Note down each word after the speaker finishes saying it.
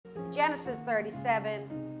Genesis 37,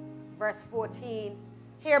 verse 14.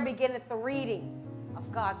 Here beginneth the reading of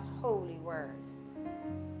God's holy word.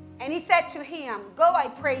 And he said to him, Go, I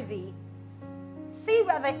pray thee, see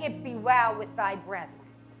whether it be well with thy brethren,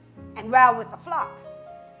 and well with the flocks,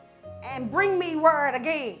 and bring me word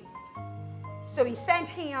again. So he sent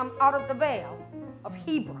him out of the vale of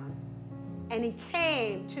Hebron, and he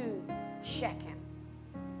came to Shechem.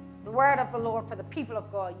 The word of the Lord for the people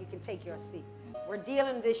of God. You can take your seat. We're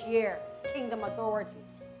dealing this year, kingdom authority.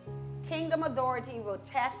 Kingdom authority will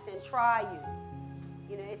test and try you.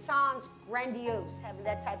 You know, it sounds grandiose, having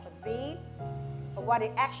that type of theme. But what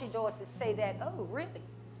it actually does is say that, oh, really?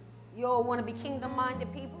 You all want to be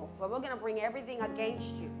kingdom-minded people? Well, we're going to bring everything against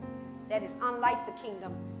you that is unlike the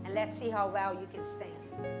kingdom, and let's see how well you can stand.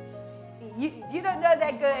 See, you don't know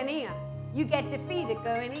that going in. You get defeated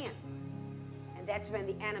going in. And that's when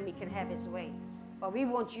the enemy can have his way. But we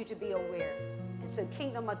want you to be aware. And so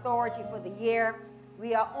kingdom authority for the year.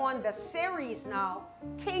 We are on the series now,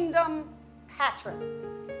 Kingdom Pattern.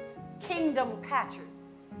 Kingdom Pattern.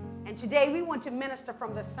 And today we want to minister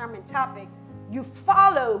from the sermon topic, you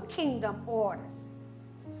follow kingdom orders.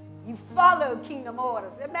 You follow kingdom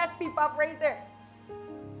orders. It messed people up right there.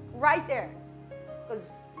 Right there.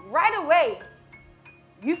 Because right away,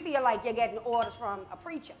 you feel like you're getting orders from a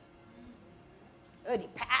preacher. Oh, the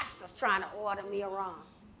pastor's trying to order me around.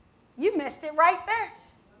 You missed it right there.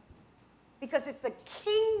 Because it's the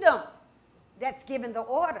kingdom that's giving the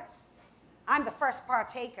orders. I'm the first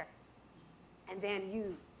partaker. And then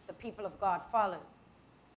you, the people of God, follow.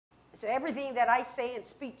 So everything that I say and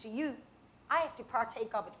speak to you, I have to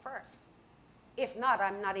partake of it first. If not,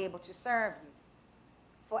 I'm not able to serve you.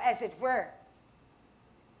 For as it were,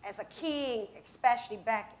 as a king, especially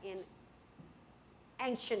back in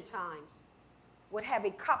ancient times, would have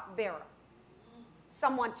a cupbearer,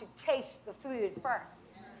 someone to taste the food first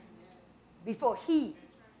before he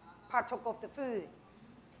partook of the food.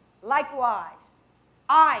 Likewise,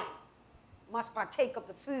 I must partake of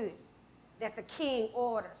the food that the king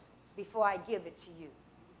orders before I give it to you.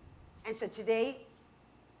 And so today,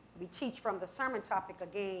 we teach from the sermon topic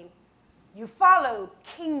again, you follow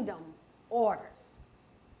kingdom orders.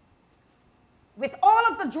 With all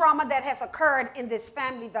of the drama that has occurred in this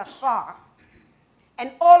family thus far, and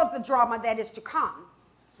all of the drama that is to come,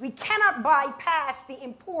 we cannot bypass the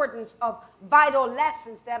importance of vital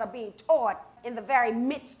lessons that are being taught in the very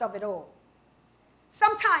midst of it all.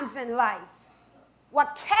 Sometimes in life,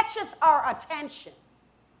 what catches our attention,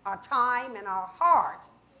 our time, and our heart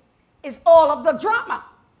is all of the drama.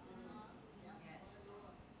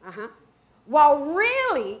 While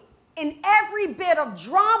really, in every bit of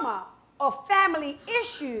drama of family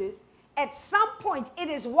issues, at some point it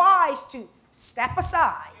is wise to step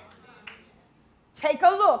aside. Take a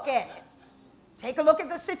look at it. Take a look at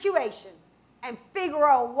the situation and figure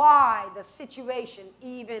out why the situation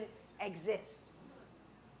even exists.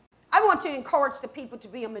 I want to encourage the people to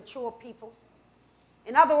be a mature people.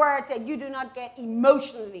 In other words, that you do not get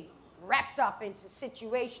emotionally wrapped up into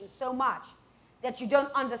situations so much that you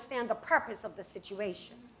don't understand the purpose of the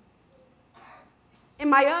situation. In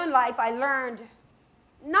my own life, I learned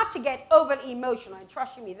not to get overly emotional. And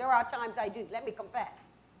trust me, there are times I do. Let me confess.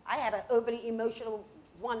 I had an overly emotional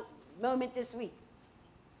one moment this week.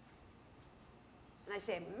 And I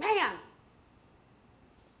said, man,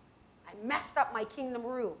 I messed up my kingdom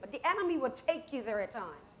rule. But the enemy will take you there at times.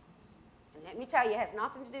 And let me tell you, it has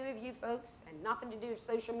nothing to do with you folks and nothing to do with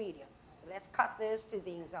social media. So let's cut those two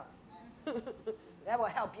things out. That will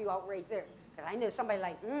help you out right there. Because I know somebody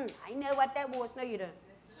like, I know what that was. No, you don't.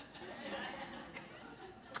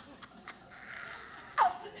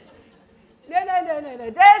 No.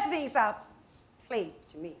 Those things are plain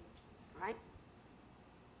to me, right?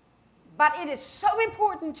 But it is so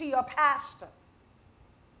important to your pastor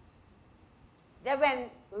that when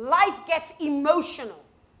life gets emotional,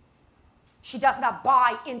 she does not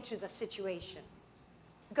buy into the situation.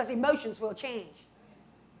 Because emotions will change.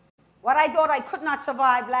 What I thought I could not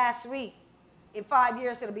survive last week, in 5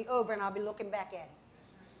 years it'll be over and I'll be looking back at it.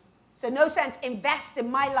 So no sense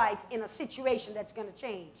investing my life in a situation that's going to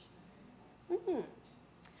change.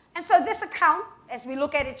 And so this account, as we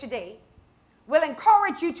look at it today, will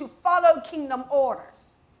encourage you to follow kingdom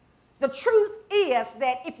orders. The truth is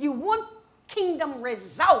that if you want kingdom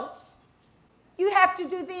results, you have to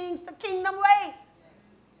do things the kingdom way.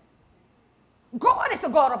 God is a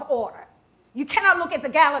God of order. You cannot look at the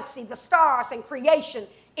galaxy, the stars, and creation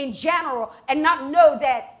in general and not know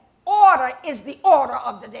that order is the order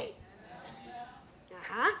of the day.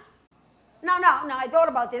 Now, I thought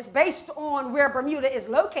about this. Based on where Bermuda is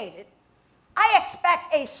located, I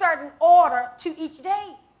expect a certain order to each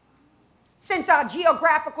day. Since our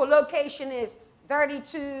geographical location is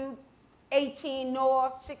 3218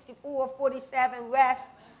 north, 6447 west,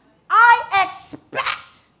 I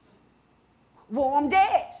expect warm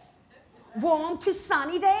days, warm to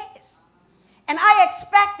sunny days. And I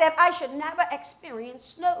expect that I should never experience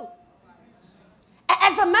snow.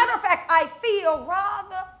 As a matter of fact, I feel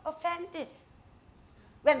rather offended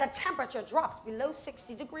when the temperature drops below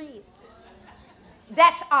 60 degrees.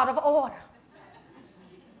 That's out of order.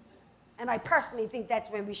 And I personally think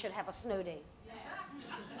that's when we should have a snow day.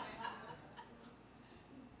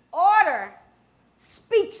 Order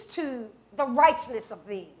speaks to the rightness of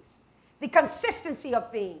things, the consistency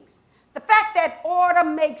of things, the fact that order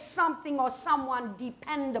makes something or someone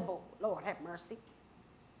dependable. Lord have mercy.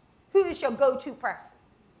 Who is your go-to person?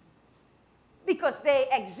 Because they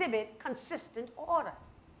exhibit consistent order.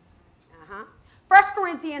 1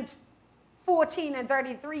 Corinthians 14 and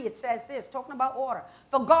 33, it says this, talking about order.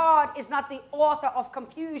 For God is not the author of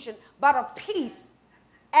confusion, but of peace,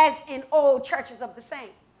 as in all churches of the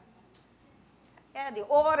saints. Yeah, the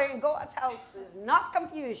order in God's house is not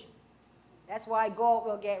confusion. That's why God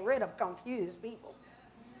will get rid of confused people.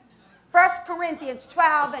 1 Corinthians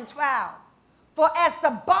 12 and 12. For as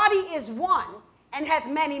the body is one and hath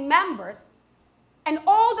many members, and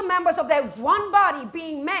all the members of that one body,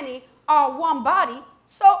 being many, are one body,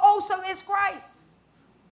 so also is Christ.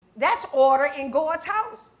 That's order in God's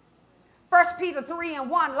house. 1 Peter 3 and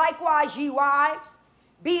 1. Likewise, ye wives,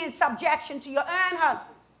 be in subjection to your own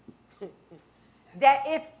husbands, that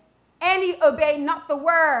if any obey not the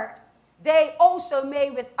word, they also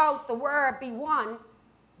may without the word be won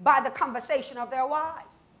by the conversation of their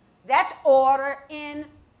wives. That's order in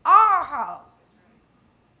our houses.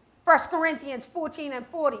 1 Corinthians 14 and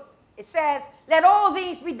 40, it says, let all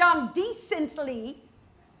things be done decently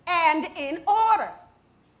and in order.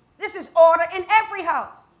 This is order in every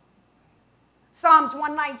house. Psalms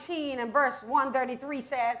 119 and verse 133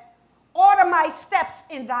 says, order my steps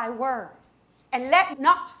in thy word, and let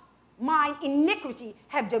not mine iniquity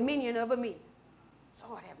have dominion over me.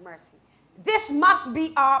 Lord have mercy. This must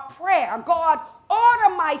be our prayer. God,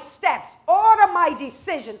 order my steps, order my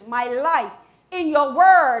decisions, my life in your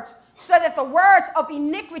words, so that the words of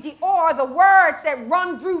iniquity or the words that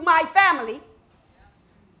run through my family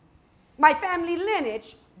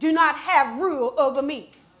lineage, do not have rule over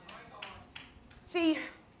me. See,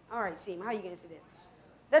 all right, Seema, how are you going to see this?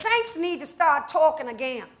 The saints need to start talking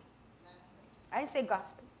again. I didn't say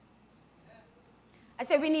gospel. I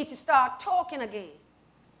said we need to start talking again.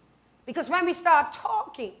 Because when we start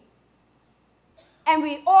talking and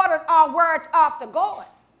we order our words after God,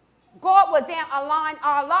 God will then align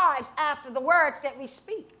our lives after the words that we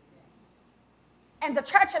speak. And the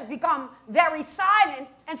church has become very silent,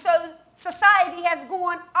 and so society has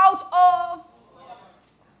gone out of.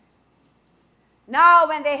 Now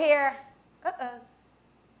when they hear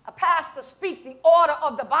a pastor speak the order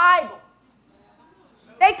of the Bible,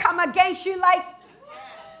 they come against you like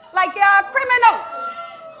you're a criminal.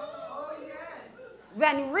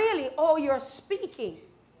 When really all you're speaking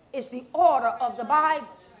is the order of the Bible.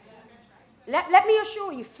 Let me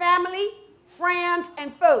assure you, family, friends,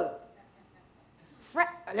 and foe.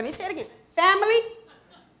 Let me say it again. Family,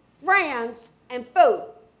 friends, and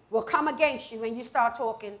foe will come against you when you start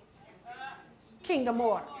talking kingdom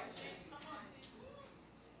order.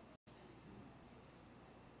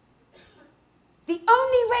 The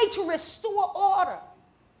only way to restore order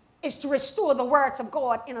is to restore the words of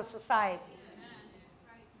God in a society.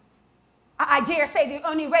 I dare say the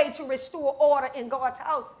only way to restore order in God's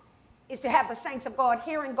house is to have the saints of God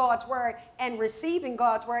hearing God's word and receiving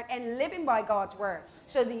God's word and living by God's word.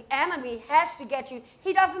 So the enemy has to get you.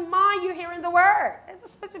 He doesn't mind you hearing the word.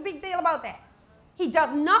 What's the big deal about that? He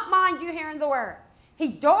does not mind you hearing the word. He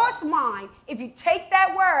does mind if you take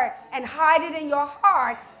that word and hide it in your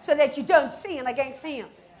heart so that you don't sin against him.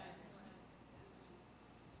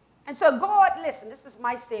 And so God, listen, this is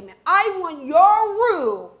my statement. I want your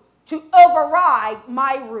rule to override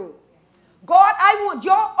my rule. God, I want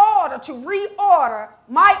your order to reorder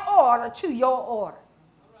my order to your order.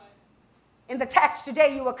 In the text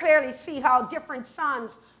today, you will clearly see how different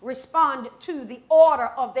sons respond to the order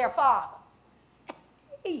of their father.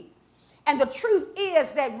 And the truth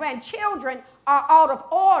is that when children are out of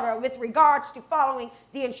order with regards to following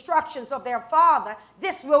the instructions of their father,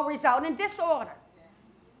 this will result in disorder.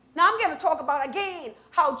 Now I'm going to talk about again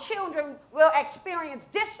how children will experience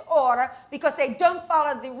disorder because they don't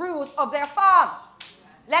follow the rules of their father.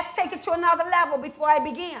 Let's take it to another level before I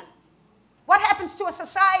begin. What happens to a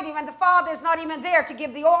society when the father is not even there to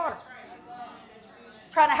give the order?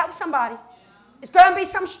 Trying to help somebody. It's going to be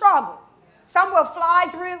some struggle. Some will fly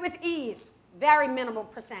through it with ease. Very minimal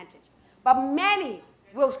percentage. But many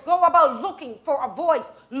will go about looking for a voice,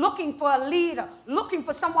 looking for a leader, looking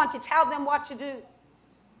for someone to tell them what to do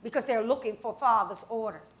because they're looking for Father's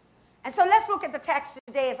orders. And so let's look at the text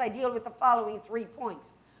today as I deal with the following 3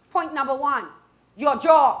 points. Point number 1, your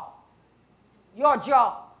job. Your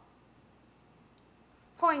job.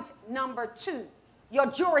 Point number 2, your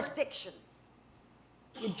jurisdiction.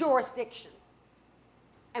 Your jurisdiction.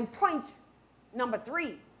 And point number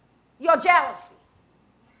 3, your jealousy.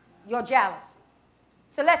 Your jealousy.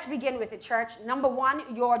 So let's begin with the church. Number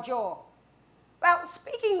 1, your job. Well,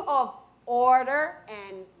 speaking of order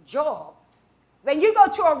and job, when you go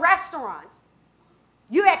to a restaurant,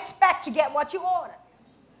 you expect to get what you order.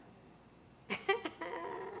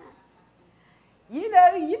 You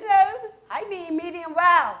know, I mean medium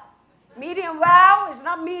well. Medium well is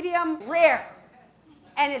not medium rare.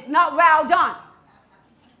 And it's not well done.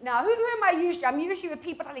 Now, who am I usually? I'm usually with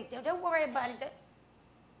people that are like, don't worry about it.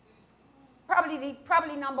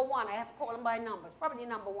 Probably number 1. I have to call them by numbers. Probably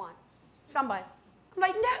number 1. Somebody. I'm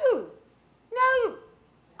like, no.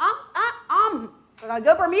 When I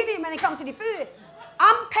go for medium when it comes to the food,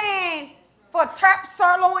 I'm paying for turp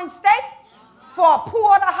sirloin steak, for a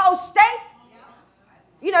porterhouse steak.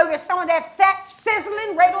 You know, with some of that fat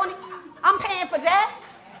sizzling right on it. I'm paying for that.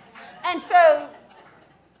 And so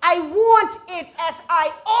I want it as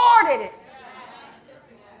I ordered it.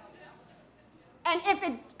 And if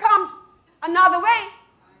it comes another way,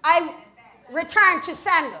 I return to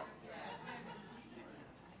sender.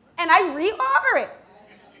 And I reorder it.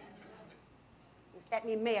 Get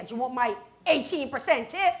me mad. You want my 18%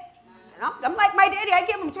 tip? And I'm like my daddy. I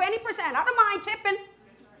give him 20%. I don't mind tipping.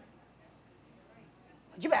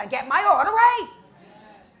 But you better get my order right.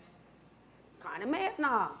 Kind of mad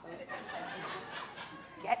now.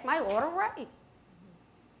 Get my order right.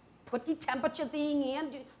 Put the temperature thing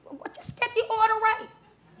in. Just get the order right.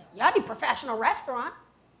 You're the professional restaurant.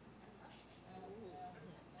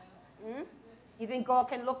 You think God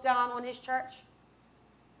can look down on his church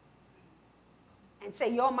and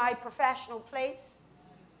say, you're my professional place?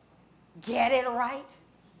 Get it right.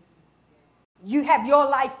 You have your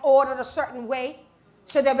life ordered a certain way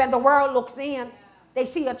so that when the world looks in, they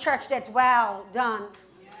see a church that's well done.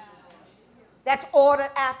 That's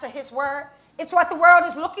ordered after his word. It's what the world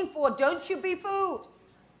is looking for. Don't you be fooled.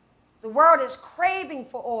 The world is craving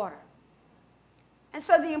for order. And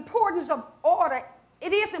so the importance of order,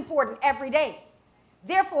 it is important every day.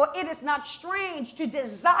 Therefore, it is not strange to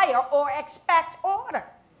desire or expect order.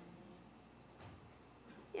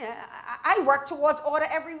 Yeah, I work towards order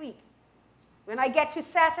every week. When I get to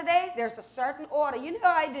Saturday, there's a certain order. You know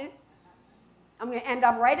I do. I'm going to end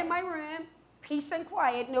up right in my room, peace and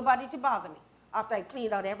quiet, nobody to bother me, after I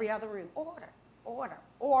cleaned out every other room. Order, order,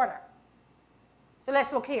 order. So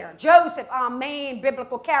let's look here. Joseph, our main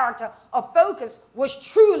biblical character of focus, was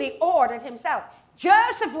truly ordered himself.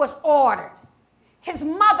 Joseph was ordered. His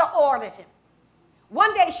mother ordered him.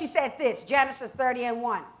 One day she said this, Genesis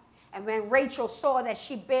 30:1. And when Rachel saw that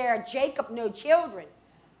she bare Jacob no children,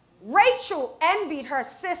 Rachel envied her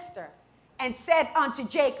sister and said unto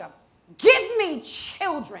Jacob, give me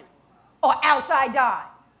children or else I die.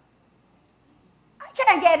 I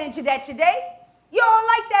can't get into that today. You all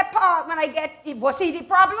like that part when I get, was he the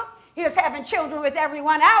problem? He was having children with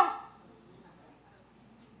everyone else.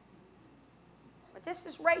 But this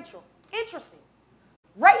is Rachel. Interesting.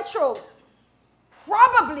 Rachel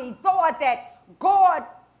probably thought that God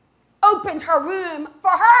opened her womb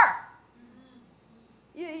for her.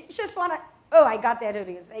 You just want to, oh, I got that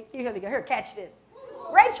earlier. Here, catch this.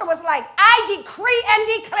 Rachel was like, I decree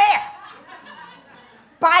and declare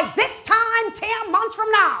by this time, 10 months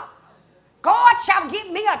from now, God shall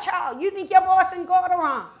give me a child. You think you're bossing God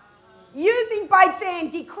around? You think by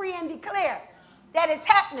saying decree and declare that it's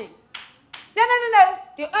happening? No.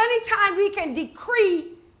 The only time we can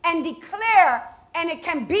decree and declare, and it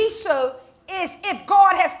can be so, is if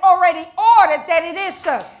God has already ordered that it is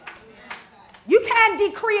so. You can't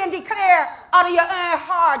decree and declare out of your own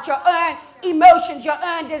heart, your own emotions, your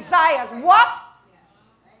own desires. What?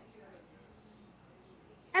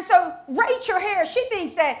 And so Rachel here, she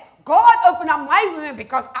thinks that God opened up my womb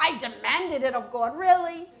because I demanded it of God.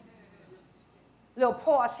 Really? Little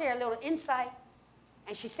pause here, a little insight.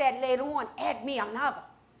 And she said later on, add me another.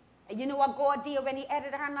 And you know what God did when he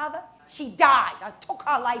added her another? She died. I took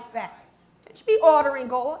her life back. Don't you be ordering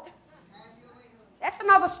God. That's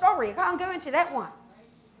another story. I can't go into that one.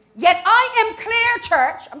 Yet I am clear,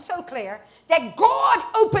 church, I'm so clear, that God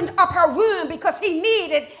opened up her womb because he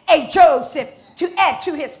needed a Joseph to add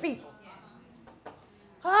to his people.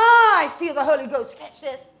 I feel the Holy Ghost. Catch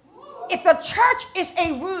this. If the church is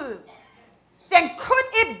a womb, then could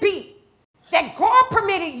it be that God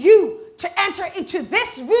permitted you to enter into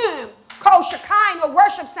this room called Shekinah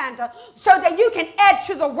Worship Center so that you can add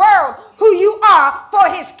to the world who you are for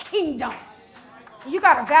his kingdom? So you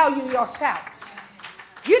got to value yourself.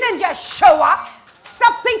 You didn't just show up.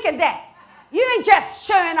 Stop thinking that. You ain't just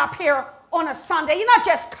showing up here on a Sunday. You're not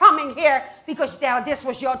just coming here because this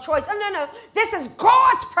was your choice. No. This is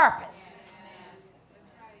God's purpose.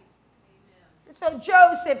 And so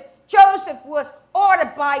Joseph was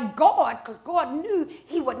ordered by God because God knew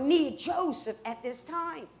he would need Joseph at this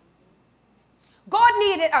time. God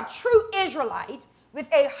needed a true Israelite with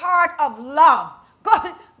a heart of love.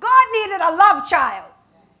 God needed a love child.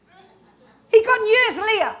 He couldn't use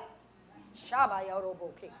Leah.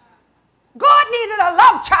 God needed a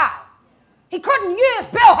love child. He couldn't use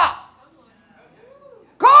Bilhah.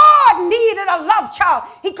 God needed a love child.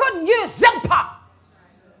 He couldn't use Zilpah.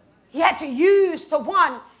 He had to use the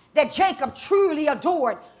one that Jacob truly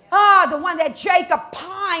adored. The one that Jacob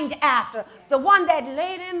pined after. The one that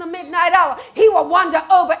late in the midnight hour, he would wander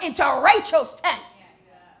over into Rachel's tent.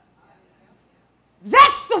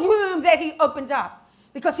 That's the womb that he opened up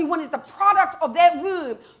because he wanted the product of that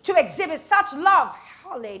womb to exhibit such love,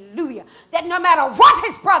 hallelujah, that no matter what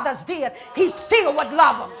his brothers did, he still would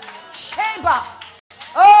love them. Sheba.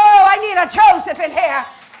 Oh, I need a Joseph in here.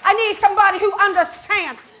 I need somebody who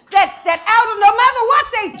understands that out of no matter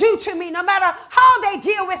what they do to me, no matter how they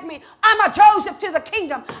deal with me, I'm a Joseph to the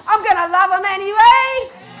kingdom. I'm going to love them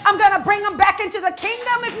anyway. I'm going to bring them back into the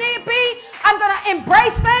kingdom if need be. I'm going to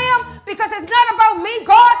embrace them because it's not about me,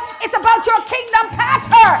 God. It's about your kingdom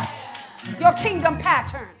pattern. Your kingdom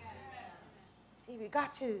pattern. See, we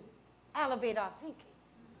got to elevate our thinking.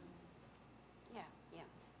 Yeah.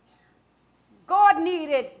 God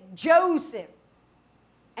needed Joseph,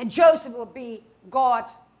 and Joseph will be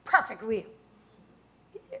God's perfect will.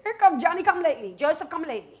 Here come Johnny come lately. Joseph come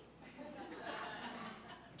lately.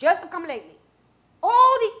 Joseph come lately.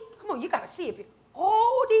 Come on, you got to see it.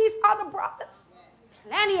 All these other brothers,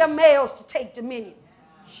 plenty of males to take dominion.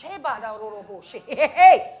 Hey,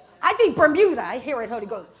 I think Bermuda, I hear it, Holy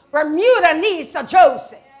Ghost. Bermuda needs a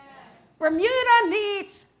Joseph. Bermuda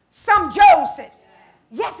needs some Josephs.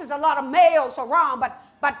 Yes, there's a lot of males around, but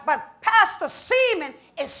Pastor Seaman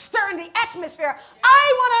is stirring the atmosphere.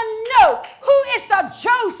 I want to know who is the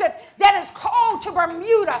Joseph that is called to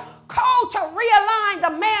Bermuda, called to realign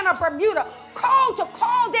the man of Bermuda, called to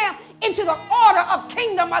call them into the order of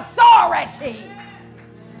kingdom authority.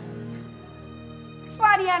 That's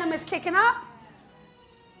why the enemy is kicking up.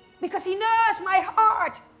 Because he knows my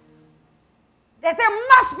heart that there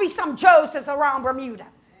must be some Josephs around Bermuda.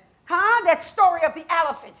 That story of the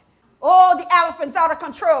elephant. All the elephants out of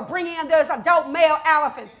control. Bring in those adult male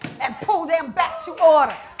elephants and pull them back to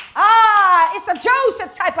order. It's a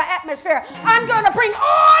Joseph type of atmosphere. I'm going to bring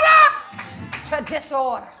order to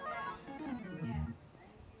disorder.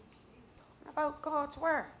 What about God's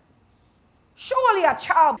word? Surely a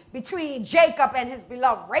child between Jacob and his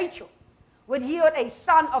beloved Rachel would yield a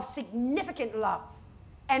son of significant love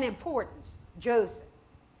and importance, Joseph.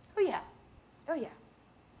 Oh yeah.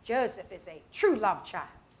 Joseph is a true love child.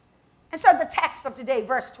 And so the text of today,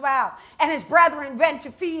 verse 12, and his brethren went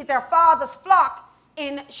to feed their father's flock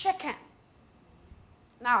in Shechem.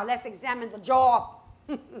 Now let's examine the job.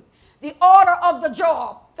 The order of the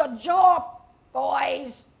job. The job,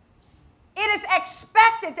 boys. It is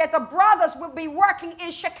expected that the brothers will be working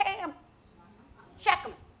in Shechem.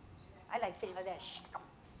 Shechem. I like saying like that. Shechem.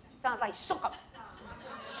 Sounds like Sukkum.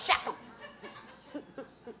 Shechem.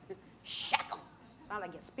 Shechem. Sounds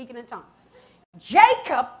like you're speaking in tongues.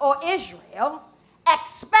 Jacob, or Israel,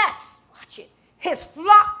 expects, watch it, his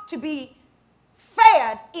flock to be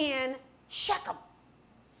fed in Shechem.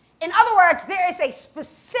 In other words, there is a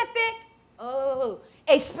specific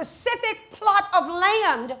plot of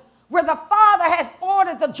land where the father has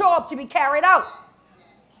ordered the job to be carried out.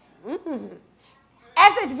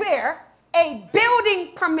 As it were, a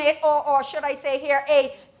building permit, or should I say here,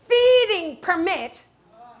 a feeding permit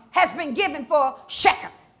has been given for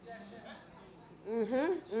Shechem.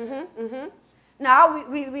 Now,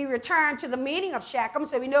 we return to the meaning of Shechem,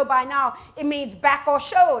 so we know by now it means back or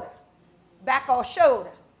shoulder. Back or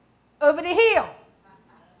shoulder. Over the hill.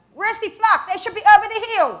 Where's the flock? They should be over the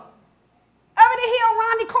hill. Over the hill,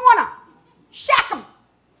 around the corner. Shechem.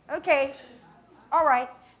 Okay. All right.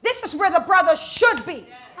 This is where the brothers should be.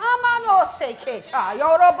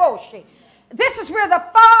 This is where the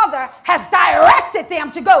father has directed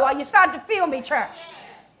them to go. Are you starting to feel me, church?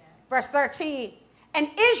 Verse 13. And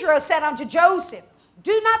Israel said unto Joseph,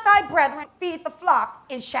 do not thy brethren feed the flock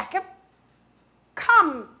in Shechem?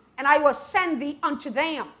 Come, and I will send thee unto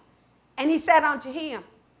them. And he said unto him,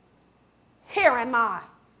 here am I.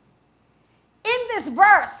 In this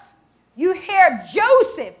verse, you hear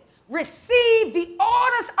Joseph receive the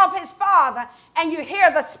orders of his father, and you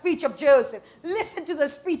hear the speech of Joseph. Listen to the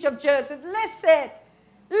speech of Joseph. Listen.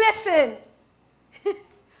 Listen.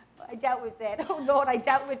 I dealt with that. Oh, Lord, I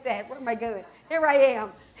dealt with that. Where am I going? Here I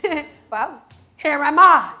am. Well, here am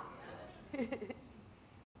I.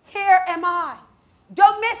 Here am I.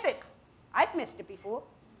 Don't miss it. I've missed it before.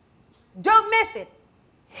 Don't miss it.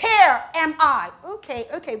 Here am I. Okay,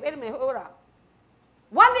 wait a minute, hold on.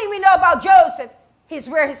 One thing we know about Joseph, he's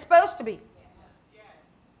where he's supposed to be.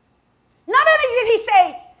 Not only did he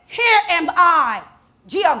say, here am I,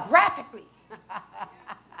 geographically.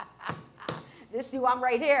 This is who I'm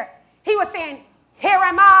right here. He was saying, here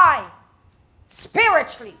am I,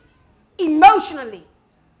 spiritually, emotionally.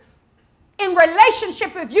 In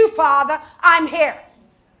relationship with you, Father, I'm here.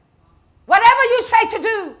 Whatever you say to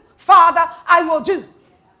do, Father, I will do.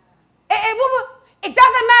 It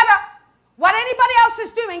doesn't matter what anybody else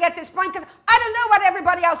is doing at this point, because I don't know what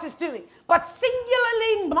everybody else is doing. But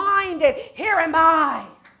singularly minded, here am I.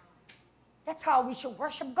 That's how we should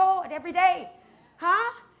worship God every day.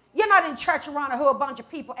 Huh? You're not in church around a whole bunch of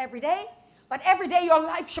people every day. But every day your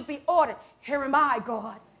life should be ordered. Here am I,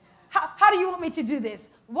 God. How do you want me to do this?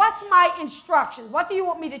 What's my instructions? What do you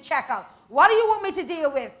want me to check out? What do you want me to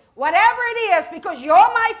deal with? Whatever it is, because you're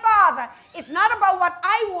my Father, it's not about what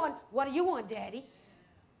I want. What do you want, Daddy?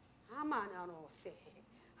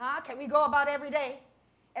 Huh? Can we go about every day,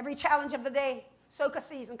 every challenge of the day? Soca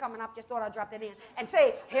season coming up, just thought I'd drop that in. And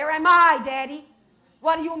say, here am I, Daddy.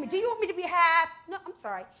 What do you want me? Do you want me to be half? No, I'm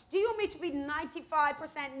sorry. Do you want me to be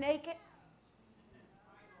 95% naked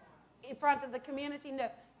in front of the community? No.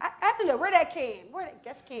 I don't know where that came. Where that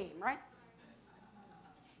guess came, right?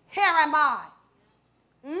 Here am I.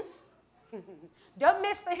 Don't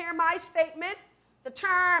miss the here am I statement. The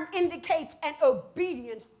term indicates an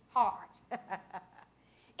obedient heart.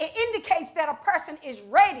 It indicates that a person is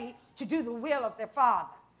ready to do the will of their father.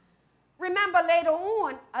 Remember later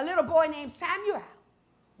on, a little boy named Samuel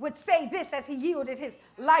would say this as he yielded his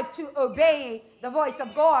life to obeying the voice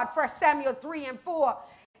of God, 1 Samuel 3 and 4,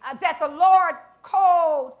 that the Lord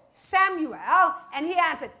called Samuel, and he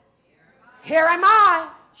answered, here am I.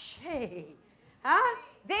 Huh?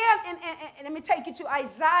 Then, and let me take you to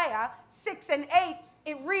Isaiah 6 and 8.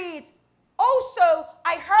 It reads, also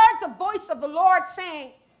I heard the voice of the Lord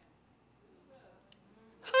saying,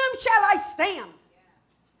 whom shall I stand?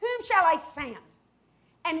 Whom shall I send?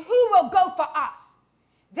 And who will go for us?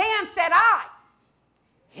 Then said I,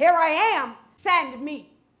 here I am, send me.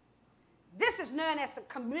 This is known as the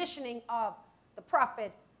commissioning of the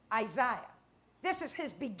prophet Isaiah. This is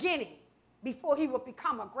his beginning before he will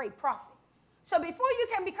become a great prophet. So before you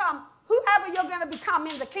can become whoever you're going to become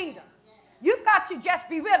in the kingdom, you've got to just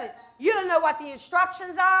be willing. You don't know what the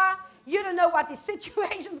instructions are. You don't know what the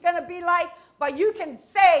situation's going to be like, but you can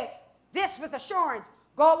say this with assurance.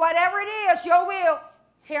 God, whatever it is, your will,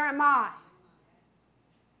 here am I.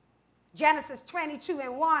 Genesis 22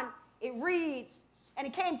 and 1, it reads, and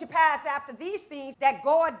it came to pass after these things that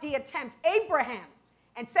God did tempt Abraham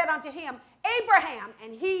and said unto him, Abraham,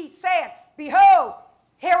 and he said, behold,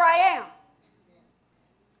 here I am.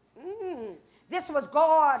 This was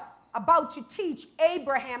God about to teach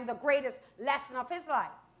Abraham the greatest lesson of his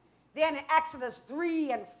life. Then in Exodus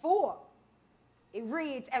 3 and 4, it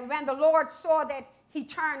reads, and when the Lord saw that he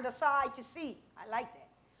turned aside to see, I like that,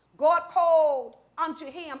 God called unto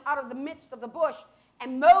him out of the midst of the bush,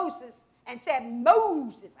 and Moses, and said,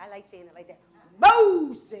 Moses, I like saying it like that,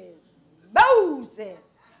 Moses,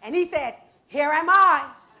 Moses. And he said, here am I.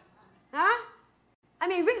 Huh? I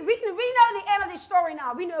mean, we know the end of the story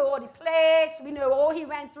now. We know all the plagues. We know all he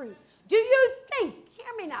went through. Do you think,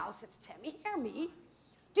 hear me now, Sister Tammy, hear me.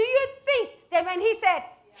 Do you think that when he said,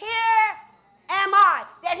 here am I,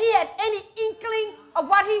 that he had any inkling of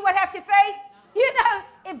what he would have to face? You know,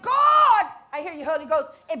 if God, I hear you, Holy Ghost,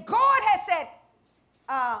 if God had said,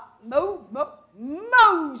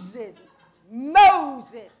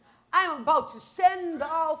 Moses, I'm about to send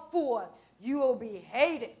thou forth, you will be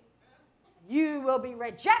hated. You will be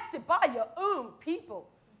rejected by your own people.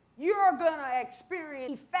 You're going to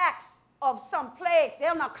experience effects of some plagues.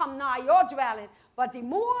 They'll not come nigh your dwelling, but the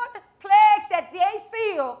more plagues that they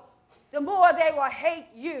feel, the more they will hate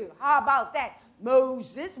you. How about that?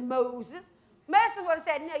 Moses would have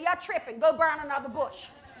said, no, you're tripping. Go burn another bush.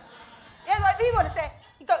 He would have said,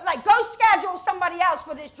 go schedule somebody else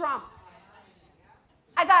for this drama.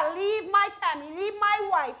 I got to leave my family, leave my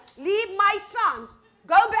wife, leave my sons,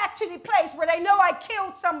 go back to the place where they know I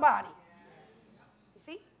killed somebody. You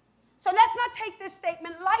see? So let's not take this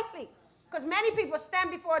statement lightly. Because many people stand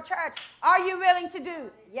before a church. Are you willing to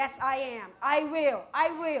do? Yes, I am. I will. I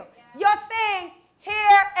will. You're saying,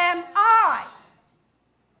 here am I.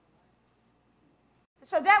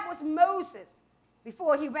 So that was Moses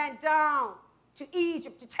before he went down to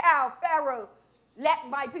Egypt to tell Pharaoh, let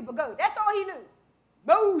my people go. That's all he knew.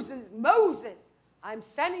 Moses, Moses, I'm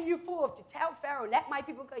sending you forth to tell Pharaoh, let my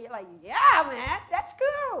people go. You're like, yeah, man, that's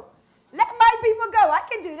cool. Let my people go. I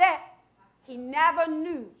can do that. He never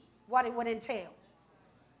knew what it would entail.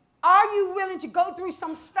 Are you willing to go through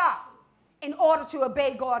some stuff in order to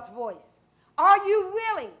obey God's voice? Are you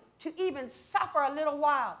willing to even suffer a little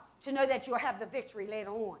while to know that you'll have the victory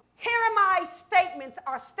later on? Here are my statements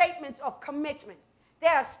are statements of commitment. They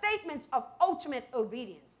are statements of ultimate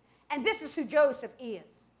obedience. And this is who Joseph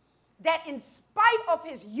is. That in spite of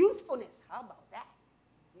his youthfulness, how about that?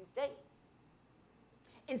 These days.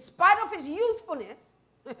 In spite of his youthfulness,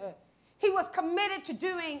 he was committed to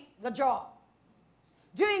doing the job.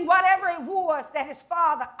 Doing whatever it was that his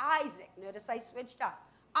father Isaac, notice I switched up,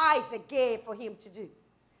 Isaac gave for him to do.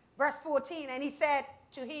 Verse 14, and he said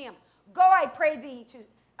to him, go, I pray thee, to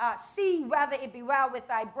see whether it be well with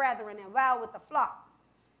thy brethren and well with the flock,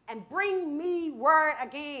 and bring me word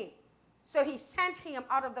again. So he sent him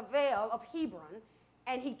out of the vale of Hebron,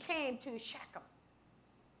 and he came to Shechem.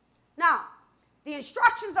 Now, the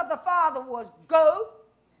instructions of the father was, go,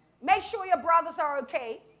 make sure your brothers are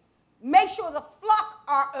okay, make sure the flock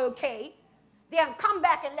are okay, then come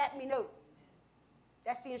back and let me know.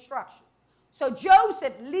 That's the instruction. So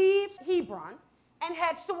Joseph leaves Hebron and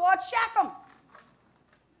heads towards Shechem.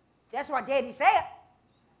 That's what Daddy said.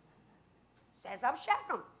 Says up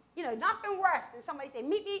Shechem. You know, nothing worse than somebody say,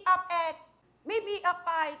 meet me up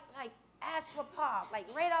by, like, Asper Park, like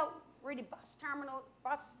right out where the bus terminal,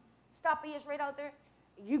 bus stop is right out there.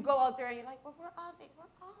 You go out there and you're like, well, where are they? Where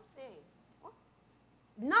are they? What?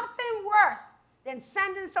 Nothing worse than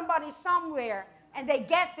sending somebody somewhere and they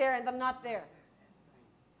get there and they're not there.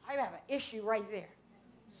 I have an issue right there.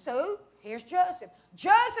 So here's Joseph.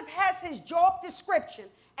 Joseph has his job description,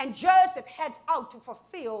 and Joseph heads out to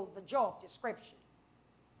fulfill the job description.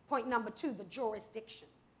 Point number 2, the jurisdiction.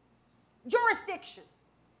 Jurisdiction.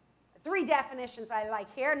 3 definitions I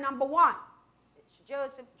like here. Number 1, it's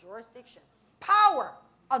Joseph, jurisdiction. Power,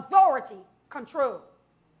 authority, control.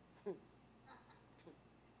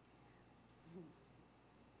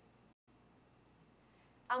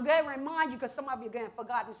 I'm going to remind you because some of you are going to have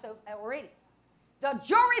forgotten so already. The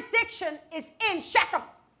jurisdiction is in Shechem.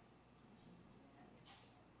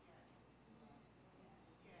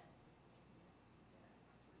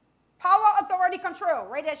 Power, authority, control,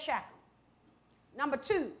 right at Shechem. Number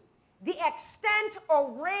 2, the extent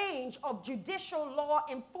or range of judicial law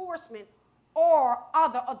enforcement or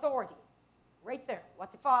other authority. Right there,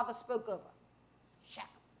 what the father spoke over. Shechem.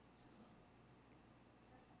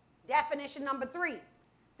 Definition number 3,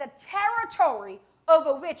 the territory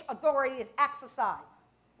over which authority is exercised.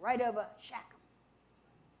 Right over Shechem.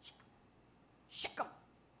 Shechem.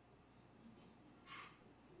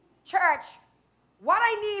 Church, what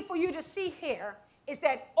I need for you to see here is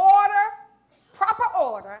that order, proper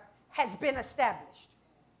order, has been established.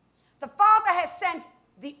 The father has sent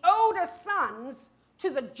the older sons to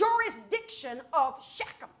the jurisdiction of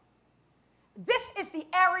Shechem. This is the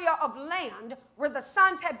area of land where the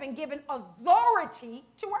sons have been given authority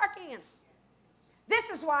to work in. This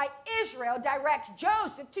is why Israel directs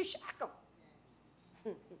Joseph to Shechem.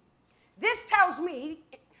 This tells me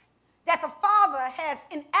that the father has,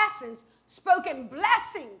 in essence, spoken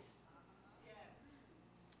blessings.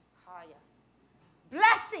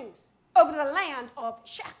 Blessings over the land of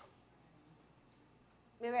Shechem.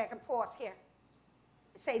 Maybe I can pause here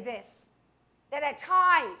and say this, that at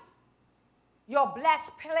times your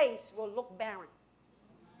blessed place will look barren.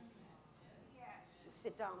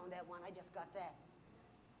 Sit down on that one. I just got that.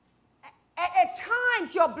 At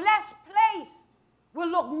times your blessed place will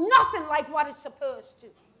look nothing like what it's supposed to.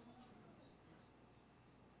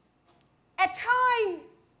 At times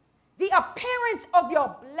the appearance of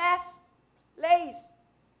your blessed place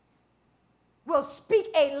will speak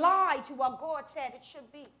a lie to what God said it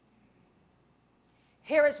should be.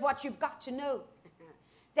 Here is what you've got to know.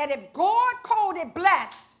 That if God called it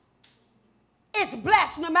blessed, it's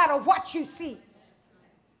blessed no matter what you see.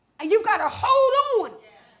 And you've got to hold on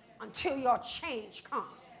until your change comes.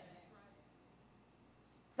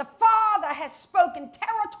 The Father has spoken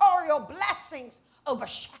territorial blessings over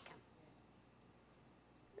Shechem.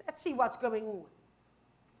 Let's see what's going on.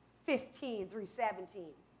 15 through 17.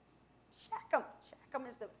 Shechem. Shechem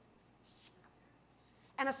is the...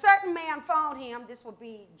 And a certain man found him. This will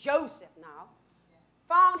be Joseph now.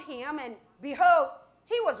 Found him, and behold,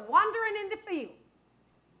 he was wandering in the field.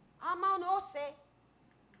 I'm on Ose. I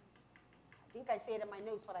think I say it in my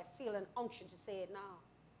notes, but I feel an unction to say it now.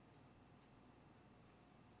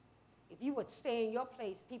 If you would stay in your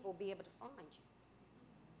place, people will be able to find you.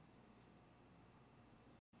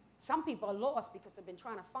 Some people are lost because they've been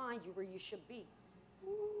trying to find you where you should be.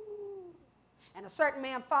 Ooh. And a certain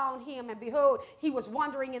man found him, and behold, he was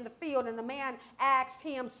wandering in the field, and the man asked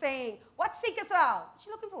him, saying, what seekest thou? What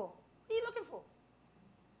you looking for? What are you looking for?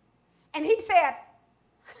 And he said,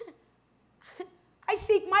 I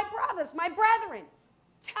seek my brothers, my brethren.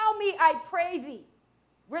 Tell me, I pray thee,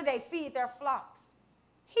 where they feed their flocks.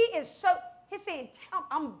 He's saying,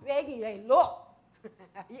 I'm begging you, hey, look.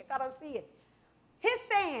 You got to see it. He's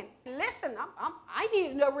saying, listen, I need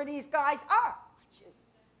to know where these guys are.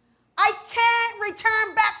 I can't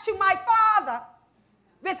return back to my Father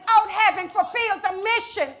without having fulfilled the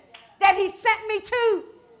mission that he sent me to.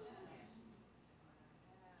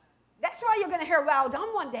 That's why you're going to hear well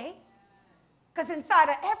done one day. Because inside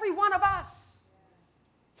of every one of us,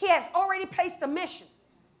 he has already placed the mission.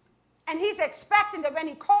 And he's expecting that when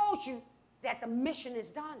he calls you, that the mission is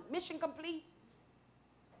done. Mission complete.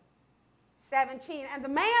 17. And the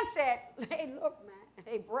man said, hey, look, man.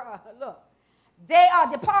 Hey, bro, look. They are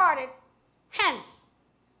departed hence.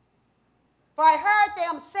 For I heard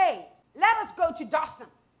them say, let us go to Dothan.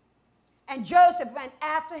 And Joseph went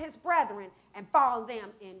after his brethren and found them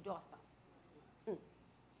in Dothan.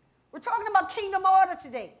 We're talking about kingdom order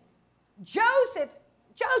today. Joseph,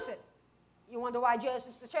 you wonder why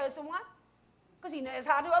Joseph's the chosen one? Because he knows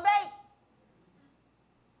how to obey.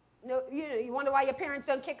 No, you wonder why your parents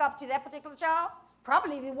don't kick up to that particular child?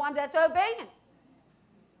 Probably the one that's obeying.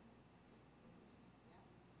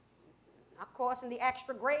 Not causing the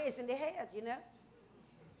extra grays in the head, you know.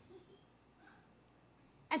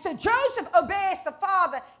 And so Joseph obeys the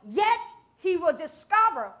father, yet he will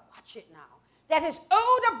discover, watch it now, that his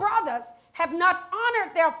older brothers have not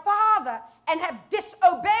honored their father and have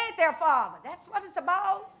disobeyed their father. That's what it's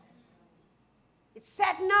about. It's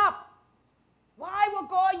setting up. Why will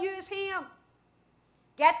God use him?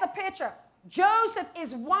 Get the picture. Joseph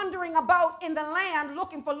is wandering about in the land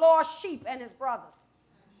looking for lost sheep and his brothers.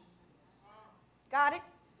 Got it?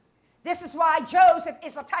 This is why Joseph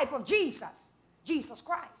is a type of Jesus, Jesus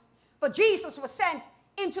Christ. For Jesus was sent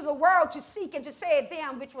into the world to seek and to save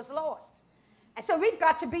them which was lost. And so we've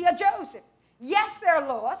got to be a Joseph. Yes, they're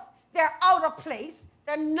lost. They're out of place.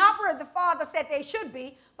 They're not where the Father said they should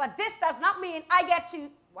be. But this does not mean I get to,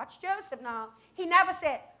 watch Joseph now. He never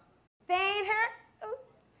said, they ain't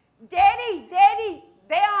here. Daddy,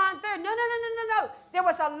 they aren't there. No. There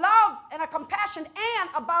was a love and a compassion, and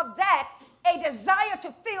above that, a desire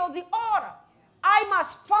to fill the order. I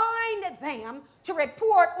must find them to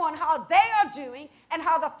report on how they are doing and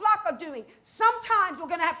how the flock are doing. Sometimes we're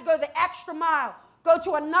going to have to go the extra mile, go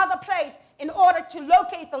to another place in order to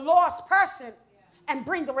locate the lost person and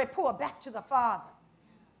bring the report back to the Father.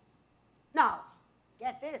 Now,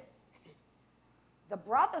 get this. The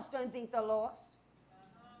brothers don't think they're lost.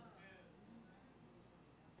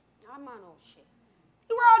 I'm on old shit.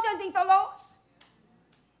 The world don't think they're lost.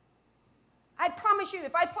 I promise you,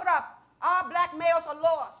 if I put up, our black males are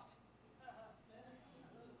lost.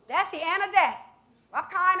 That's the end of that. What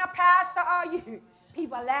kind of pastor are you?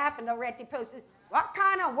 People are laughing already. Posted. What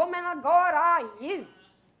kind of woman of God are you?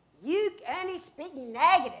 You only speak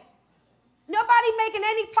negative. Nobody making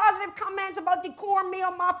any positive comments about the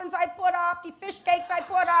cornmeal muffins I put up, the fish cakes I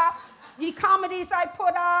put up, the comedies I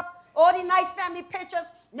put up, all the nice family pictures.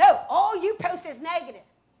 No, all you post is negative.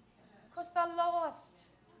 Because they're lost.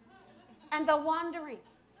 And they're wandering.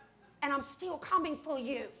 And I'm still coming for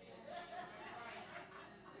you.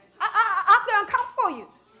 I'm going to come for you.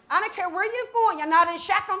 I don't care where you're going. You're not in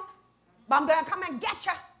Shechem. But I'm going to come and get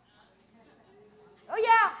you. Oh,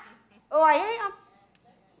 yeah. Oh, I am.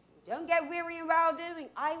 Don't get weary in well doing.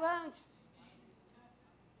 I won't.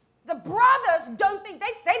 The brothers don't think,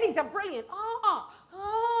 they think they're brilliant.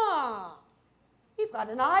 You've got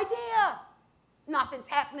an idea. Nothing's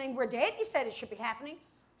happening where Daddy said it should be happening.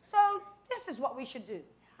 So this is what we should do.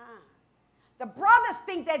 The brothers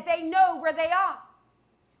think that they know where they are.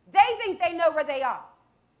 They think they know where they are.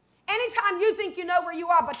 Anytime you think you know where you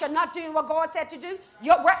are, but you're not doing what God said to do,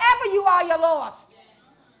 wherever you are, you're lost.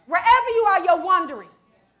 Wherever you are, you're wandering.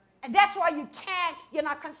 And that's why you're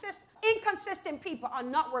not consistent. Inconsistent people are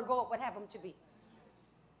not where God would have them to be.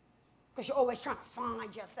 Because you're always trying to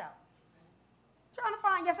find yourself. Trying to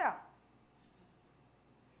find yourself.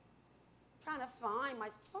 Trying to find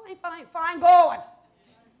myself. Find God.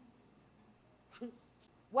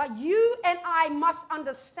 What you and I must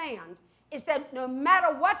understand is that no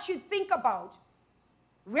matter what you think about,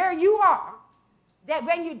 where you are, that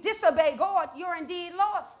when you disobey God, you're indeed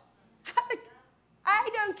lost. I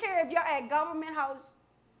don't care if you're at government house,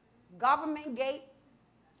 government gate,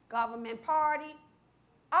 government party,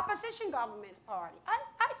 opposition government party. I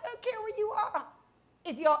don't care where you are.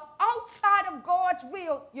 If you're outside of God's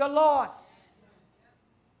will, you're lost.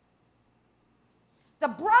 The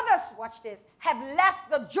brothers, watch this, have left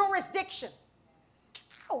the jurisdiction.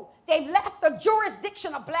 Oh, they've left the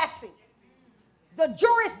jurisdiction of blessing. The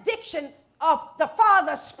jurisdiction of the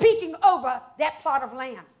Father speaking over that plot of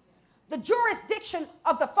land. The jurisdiction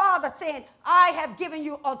of the Father saying, I have given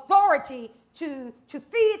you authority to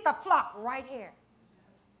feed the flock right here.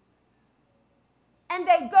 And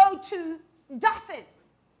they go to Dothan.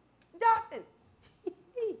 Dothan.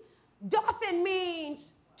 Dothan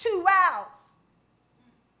means 2 hours.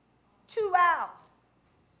 2 hours.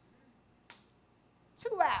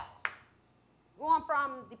 2 hours. Going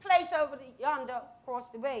from the place over yonder, across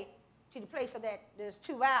the way, to the place of that, there's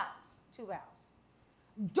 2 hours. 2 hours.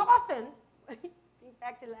 Dothan, think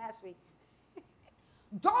back to last week.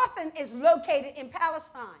 Dothan is located in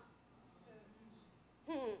Palestine.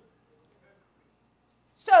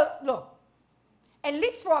 So, look, at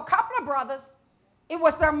least for a couple of brothers, it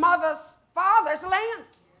was their mother's father's land.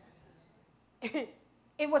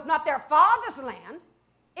 It was not their father's land.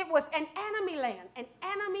 It was an enemy land, an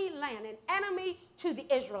enemy to the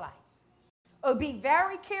Israelites. Oh, be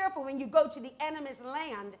very careful when you go to the enemy's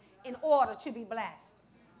land in order to be blessed.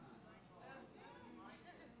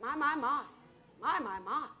 My.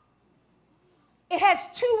 It has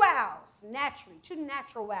 2 vows, naturally, 2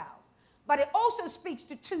 natural vows. But it also speaks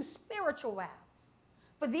to 2 spiritual vows.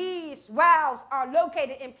 For these vows are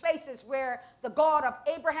located in places where the God of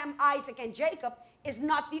Abraham, Isaac, and Jacob is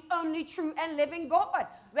not the only true and living God.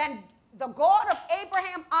 When the God of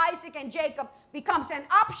Abraham, Isaac, and Jacob becomes an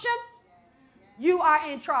option, you are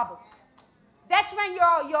in trouble. That's when you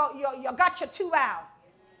got your 2 vows.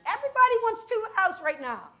 Everybody wants 2 vows right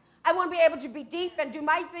now. I want to be able to be deep and do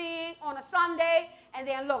my thing on a Sunday, and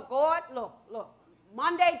then look, God, look,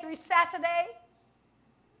 Monday through Saturday,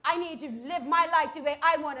 I need to live my life the way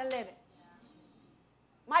I want to live it.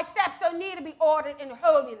 My steps don't need to be ordered in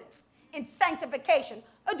holiness, in sanctification.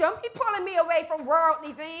 Oh, don't be pulling me away from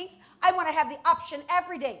worldly things. I want to have the option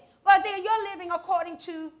every day. Well, then you're living according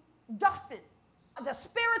to Dothan, the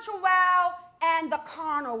spiritual vow and the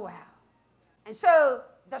carnal vow. And so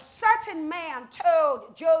the certain man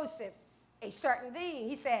told Joseph a certain thing.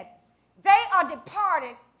 He said, they are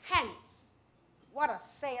departed hence. What a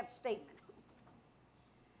sad statement.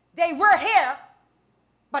 They were here,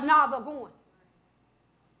 but now they're going.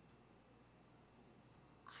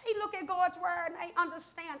 I look at God's word and I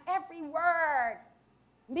understand every word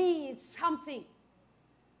means something.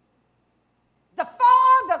 The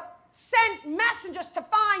Father sent messengers to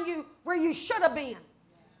find you where you should have been.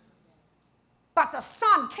 But the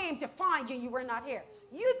Son came to find you, you were not here.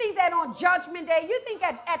 You think that on Judgment Day, you think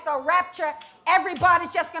at the rapture,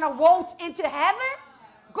 everybody's just going to waltz into heaven?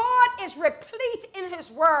 God is replete in his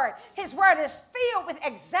word. His word is filled with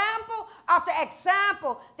example after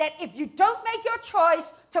example that if you don't make your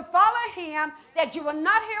choice to follow him, that you will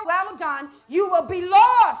not hear well done, you will be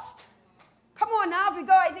lost. Come on now, if we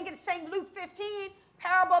go, I think it's St. Luke 15,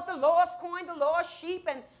 parable of the lost coin, the lost sheep,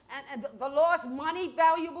 and the lost money,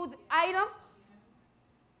 valuable item.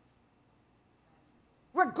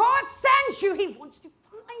 Where God sends you, he wants to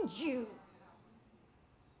find you.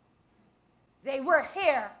 They were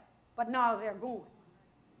here, but now they're gone.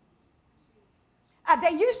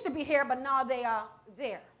 They used to be here, but now they are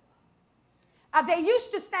there. They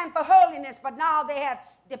used to stand for holiness, but now they have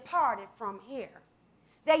departed from here.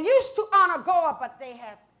 They used to honor God, but they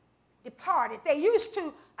have departed. They used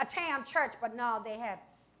to attend church, but now they have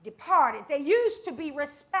departed. They used to be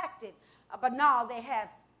respected, but now they have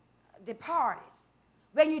departed.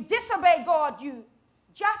 When you disobey God, you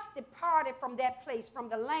just departed from that place, from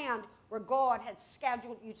the land where God had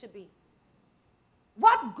scheduled you to be.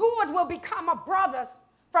 What good will become of brothers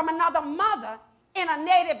from another mother in a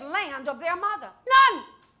native land of their mother? None.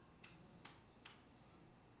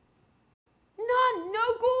 None,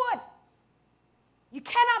 no good. You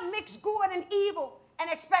cannot mix good and evil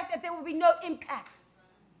and expect that there will be no impact.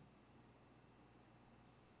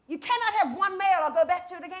 You cannot have one male, I'll go back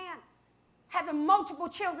to it again, having multiple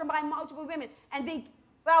children by multiple women and think,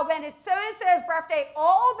 well, when it's so-and-so's birthday,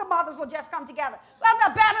 all the mothers will just come together. Well,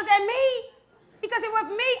 they're better than me because it was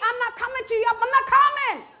me. I'm not coming to you. I'm not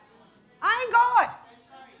coming. I ain't going.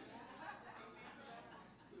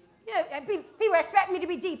 Yeah, people expect me to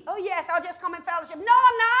be deep. Oh, yes, I'll just come in fellowship. No,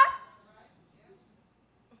 I'm not.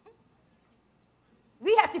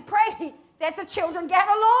 We have to pray that the children get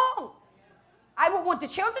along. I would want the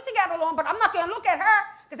children to get along, but I'm not going to look at her,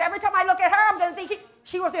 because every time I look at her, I'm going to think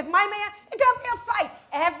she was with my man. It's going to be a fight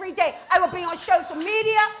every day. I would be on social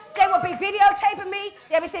media. They would be videotaping me.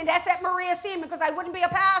 They'd be saying, that's that Maria Seaman, because I wouldn't be a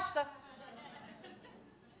pastor.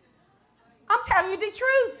 I'm telling you the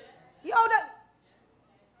truth. You know that.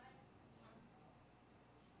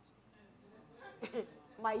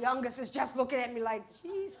 My youngest is just looking at me like,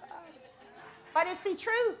 Jesus. But it's the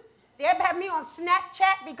truth. They have me on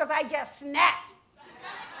Snapchat because I just snapped.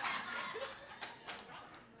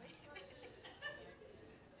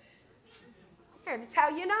 Here, that's how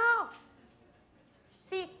you know.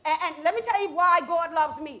 See, and let me tell you why God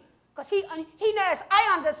loves me. Because he knows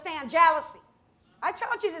I understand jealousy. I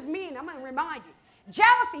told you this mean. I'm going to remind you.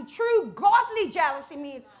 Jealousy, true godly jealousy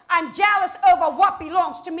means I'm jealous over what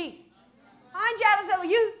belongs to me. I'm jealous over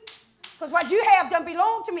you because what you have doesn't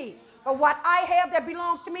belong to me. But what I have that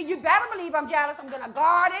belongs to me, you better believe I'm jealous. I'm going to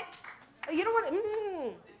guard it. You know what?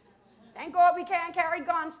 Thank God we can't carry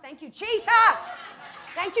guns. Thank you, Jesus.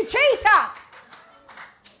 Thank you, Jesus.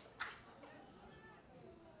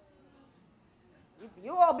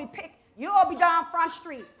 You all be down Front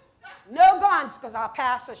Street. No guns, because our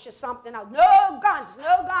pastor should something else. No guns,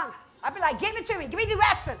 no guns. I'd be like, give it to me. Give me the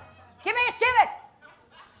Wesson. Give it.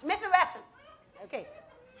 Smith & Wesson. Okay.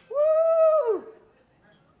 Woo!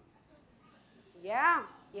 Yeah.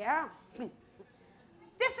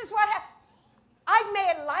 This is what happened. I've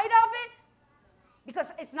made light of it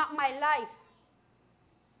because it's not my life.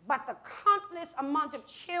 But the countless amount of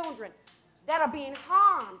children that are being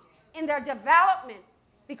harmed in their development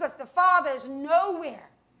because the father is nowhere.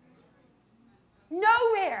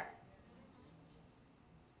 Nowhere.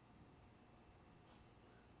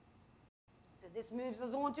 So this moves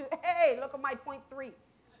us on to, hey, look at my point 3,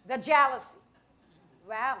 the jealousy.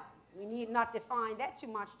 Well, we need not define that too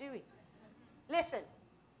much, do we? Listen,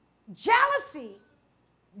 jealousy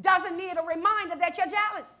doesn't need a reminder that you're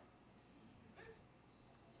jealous.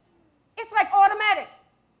 It's like automatic.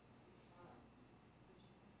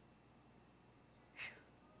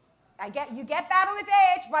 You get that on the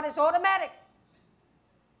edge, but it's automatic.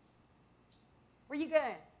 Where you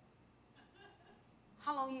going?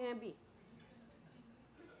 How long you going to be?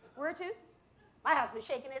 Where to? My husband's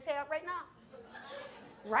shaking his head right now.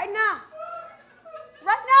 Right now.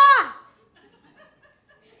 Right now.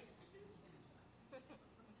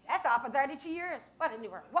 That's all for 32 years. What in the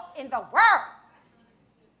world? What in the world?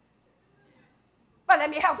 But let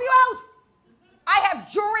me help you out. I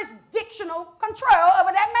have jurisdictional control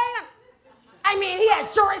over that man. I mean, he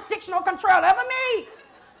has jurisdictional control over me.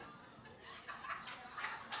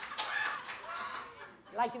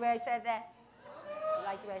 You like the way I said that? You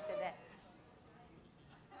like the way I said that?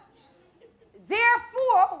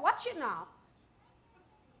 Therefore, watch it now.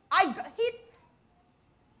 I don't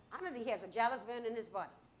think he has a jealous bone in his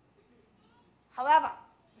body. However,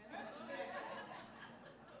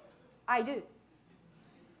 I do.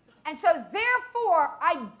 And so, therefore,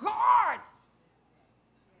 I guard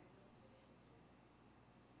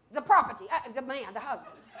the property, the man, the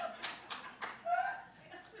husband.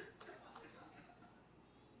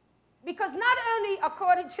 Because not only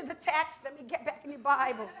according to the text, let me get back in the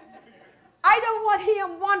Bible, I don't want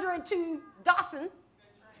him wandering to Dothan.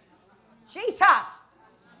 Jesus.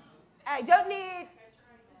 I don't need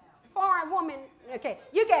foreign woman. Okay,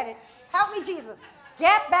 you get it. Help me, Jesus.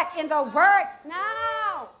 Get back in the word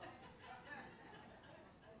now.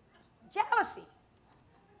 Jealousy.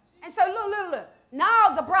 And so look. Now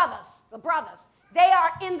the brothers, they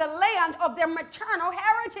are in the land of their maternal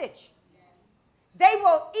heritage. They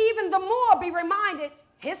will even the more be reminded,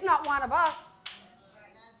 he's not one of us.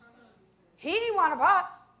 He ain't one of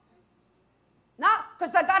us. No,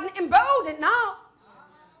 because they got emboldened now.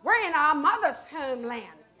 We're in our mother's homeland,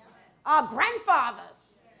 our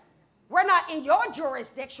grandfathers. We're not in your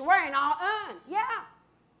jurisdiction. We're in our own. Yeah.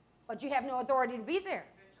 But you have no authority to be there.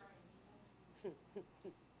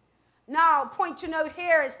 Now, point to note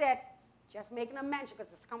here is that, just making a mention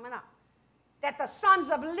because it's coming up, that the sons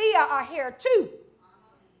of Leah are here too.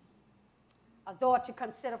 A thought to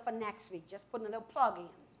consider for next week, just putting a little plug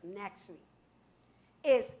in next week,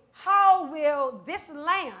 is how will this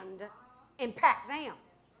land impact them?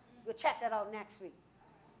 We'll check that out next week.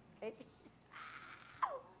 Okay?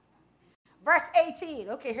 Verse 18.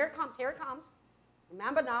 Okay, here it comes.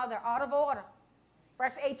 Remember now, they're out of order.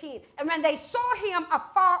 Verse 18. And when they saw him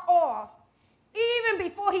afar off, even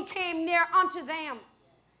before he came near unto them,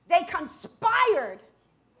 they conspired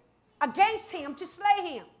against him to slay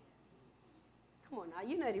him. Come on now,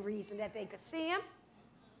 you know the reason that they could see him.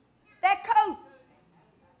 That coat.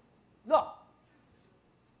 Look.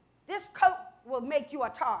 This coat will make you a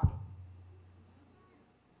target.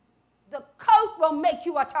 The coat will make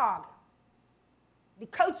you a target. The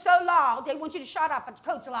coat's so loud, they want you to shut up, but the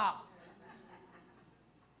coat's loud.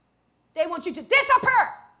 They want you to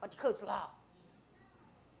disappear, but the coat's loud.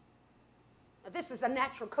 Now, this is a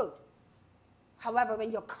natural coat. However, when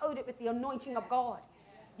you're coated with the anointing of God,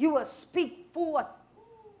 you will speak forth.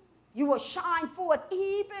 You will shine forth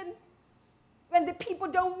even when the people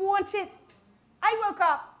don't want it. I woke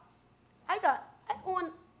up.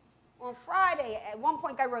 On Friday, at one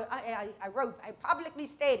point I publicly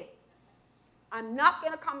stated, I'm not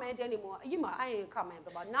going to comment anymore. I ain't comment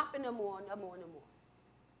about nothing no more.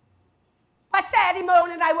 But Saturday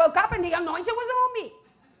morning I woke up and the anointing was on me.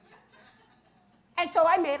 And so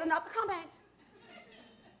I made another comment.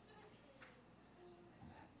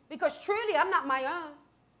 Because truly I'm not my own.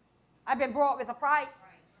 I've been brought with a price.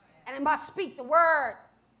 And I must speak the word,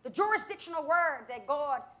 the jurisdictional word that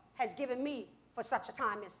God has given me for such a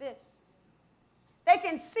time as this. They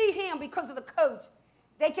can see him because of the coat.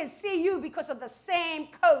 They can see you because of the same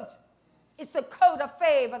coat. It's the coat of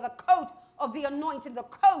favor, the coat of the anointing, the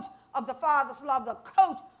coat of the Father's love, the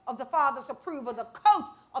coat of the Father's approval, the coat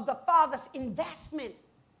of the Father's investment.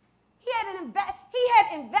 He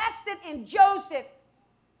had invested in Joseph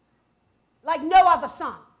like no other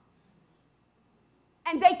son.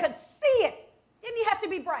 And they could see it. Didn't have to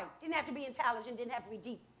be bright, didn't have to be intelligent, didn't have to be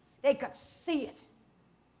deep. They could see it.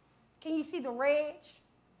 Can you see the rage?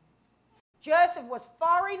 Joseph was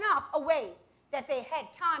far enough away that they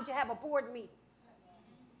had time to have a board meeting.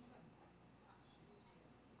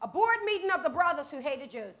 A board meeting of the brothers who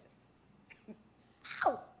hated Joseph.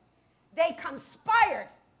 How? They conspired.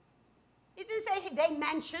 It didn't say they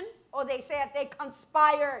mentioned or they said they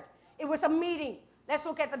conspired. It was a meeting. Let's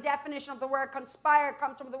look at the definition of the word conspire. It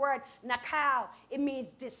comes from the word nakal. It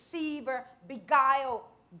means deceiver, beguile,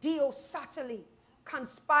 deal subtly,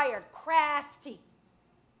 conspired, crafty.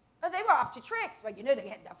 But they were up to tricks. But you know,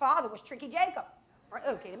 their father was tricky Jacob.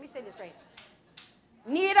 Okay, let me say this right.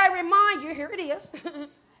 Need I remind you, here it is,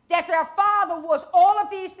 that their father was all of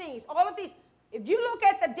these things, all of these. If you look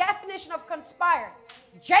at the definition of conspired,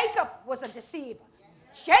 Jacob was a deceiver.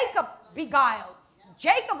 Jacob beguiled.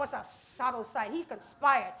 Jacob was a subtle sight. He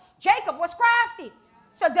conspired. Jacob was crafty.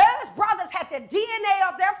 So those brothers had the DNA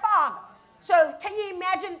of their father. So can you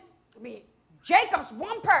imagine, Jacob's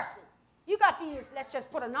one person. You got these, let's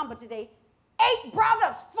just put a number today, 8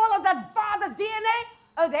 brothers full of the father's DNA.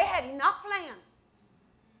 Oh, they had enough plans.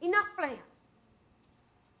 Enough plans.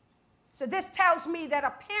 So this tells me that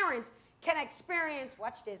a parent can experience,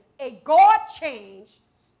 watch this, a God change,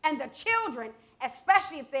 and the children,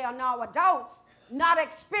 especially if they are now adults, not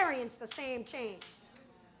experience the same change.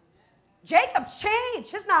 Jacob's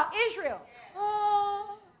change. It's now Israel.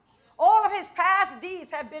 Oh, all of his past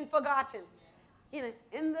deeds have been forgotten. You know,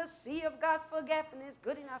 in the sea of God's forgetfulness,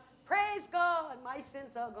 good enough. Praise God, my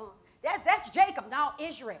sins are gone. That's Jacob, now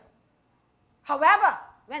Israel. However,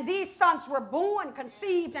 when these sons were born,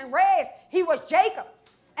 conceived, and raised, he was Jacob.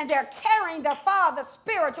 And they're carrying their father's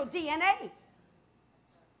spiritual DNA.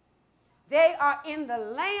 They are in the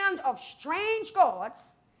land of strange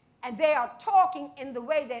gods, and they are talking in the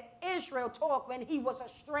way that Israel talked when he was a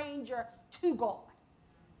stranger to God.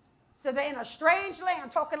 So they're in a strange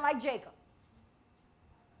land talking like Jacob.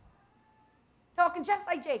 Talking just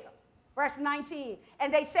like Jacob. Verse 19.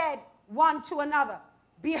 And they said one to another,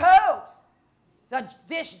 behold,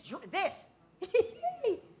 this.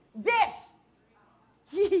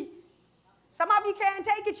 Some of you can't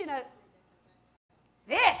take it, you know.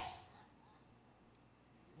 This.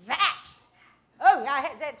 That. Oh, I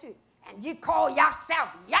had that too. And you call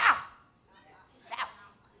yourself Yah. Self.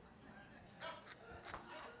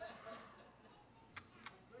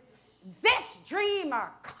 This dreamer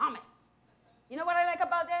cometh. You know what I like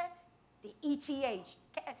about that? The ETH,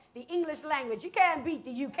 the English language. You can't beat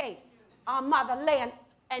the UK, our motherland,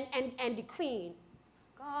 and the Queen.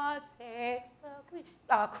 God save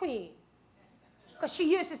the Queen. Because she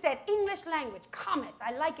uses that English language, cometh.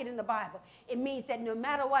 I like it in the Bible. It means that no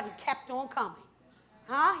matter what, he kept on coming.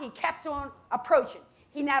 He kept on approaching.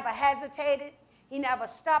 He never hesitated. He never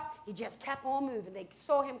stopped. He just kept on moving. They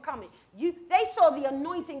saw him coming. They saw the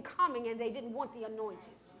anointing coming, and they didn't want the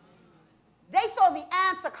anointing. They saw the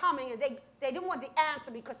answer coming, and they didn't want the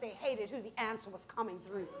answer because they hated who the answer was coming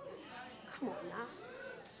through. Come on now.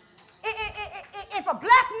 If a black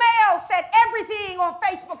male said everything on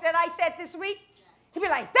Facebook that I said this week, he'd be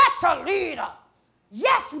like, that's a leader.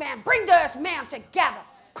 Yes, man, bring those men together.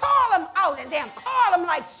 Call them out and then call them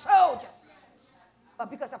like soldiers. But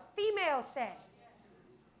because a female said,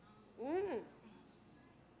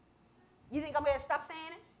 you think I'm going to stop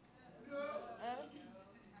saying it?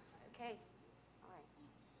 Okay. All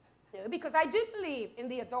right. No, because I do believe in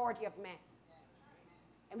the authority of man.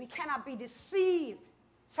 And we cannot be deceived.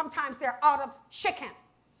 Sometimes they're out of Shechem.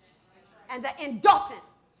 And they're in Dothan.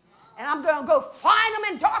 And I'm going to go find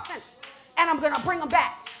them in Dothan. And I'm going to bring them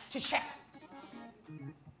back to Shechem.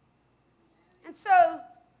 And so,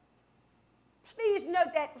 please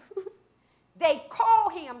note that they call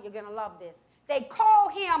him, you're going to love this, they call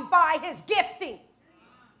him by his gifting.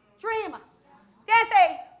 Dreamer. They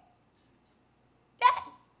say,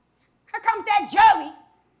 here comes that Joey.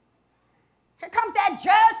 Here comes that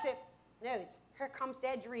Joseph. No, it's here comes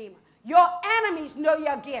that dreamer. Your enemies know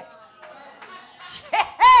your gift.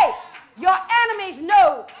 Hey, your enemies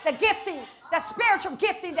know the gifting, the spiritual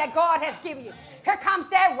gifting that God has given you. Here comes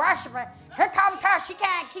that worshiper. Here comes her. She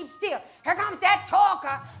can't keep still. Here comes that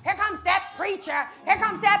talker. Here comes that preacher. Here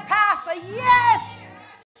comes that pastor. Yes.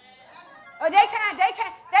 Oh, they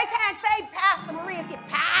can't say Pastor Maria. Say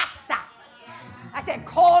pastor. I said,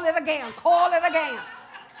 call it again. Call it again.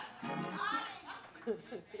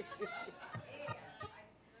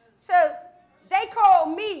 So they call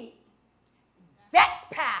me that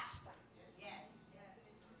pastor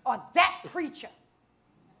or that preacher.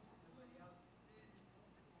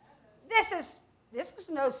 This is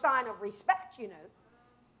no sign of respect, you know.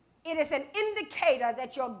 It is an indicator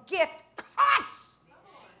that your gift cuts.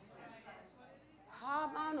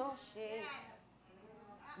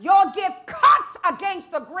 Your gift cuts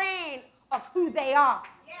against the grain of who they are.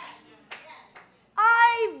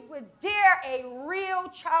 I would dare a real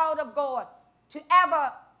child of God to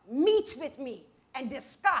ever meet with me and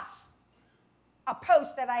discuss a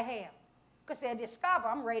post that I have. Because they discover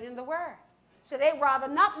I'm reading the word. So they'd rather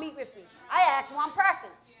not meet with me. I asked one person,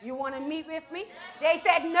 you want to meet with me? They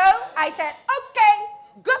said no. I said,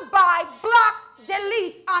 okay, goodbye, block,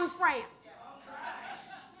 delete, unfriend.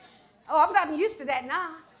 Oh, I've gotten used to that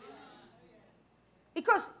now.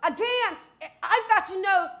 Because, again, I've got to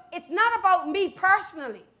know it's not about me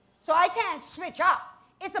personally. So I can't switch up.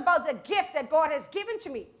 It's about the gift that God has given to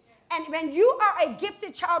me. And when you are a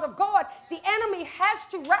gifted child of God, the enemy has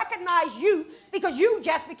to recognize you because you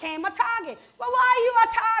just became a target. Well, why are you a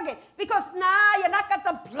target? Because now you're not got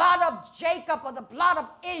the blood of Jacob or the blood of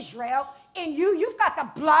Israel in you. You've got the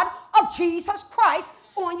blood of Jesus Christ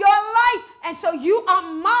on your life. And so you are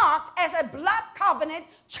marked as a blood covenant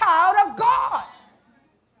child of God.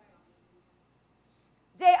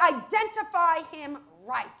 They identify him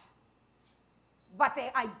right, but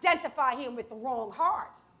they identify him with the wrong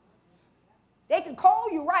heart. They can call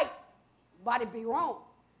you right, but it be wrong.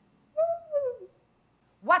 Woo.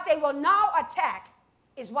 What they will now attack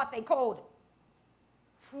is what they called him.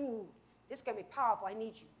 Whew. This is going to be powerful. I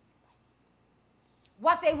need you.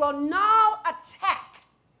 What they will now attack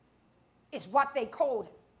is what they called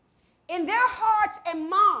him. In their hearts and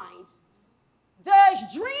minds,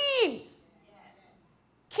 there's dreams.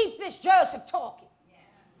 Keep this Joseph talking.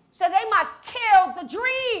 So they must kill the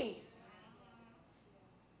dreams.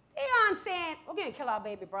 Leon saying, we're going to kill our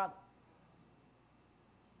baby brother.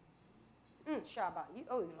 Shabbat.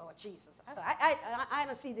 Oh, Lord Jesus. I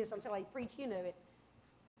don't see this until I preach, you know it.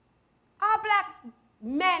 Our black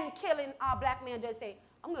men killing our black men, they say,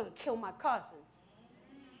 I'm going to kill my cousin.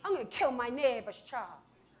 I'm going to kill my neighbor's child.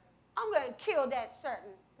 I'm going to kill that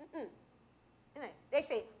certain. They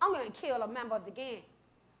say, I'm going to kill a member of the gang.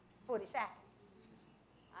 42nd.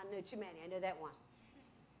 I know too many. I know that one.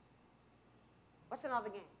 What's another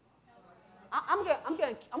game?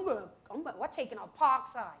 We're taking our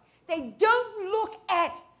Parkside. They don't look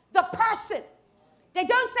at the person. They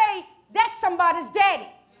don't say, that's somebody's daddy.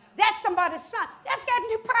 That's somebody's son. That's getting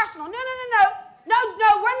too personal. No,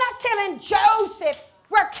 we're not killing Joseph.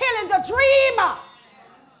 We're killing the dreamer.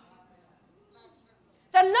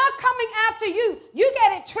 They're not coming after you. You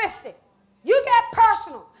get it twisted. You get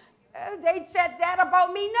personal. They said that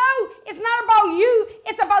about me. No, it's not about you.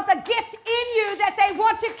 It's about the gift in you that they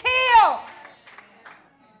want to kill.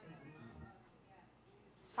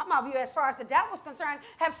 Some of you, as far as the devil's concerned,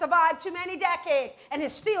 have survived too many decades and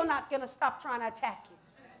is still not going to stop trying to attack you.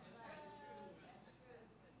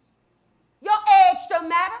 Your age don't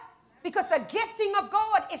matter because the gifting of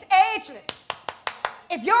God is ageless.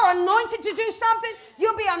 If you're anointed to do something,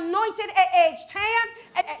 you'll be anointed at age 10,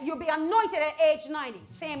 and you'll be anointed at age 90.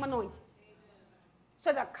 Same anointing.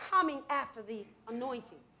 So they're coming after the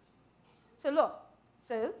anointing. So look,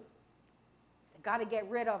 they got to get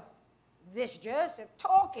rid of this Joseph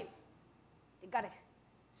talking.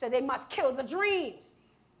 So they must kill the dreams.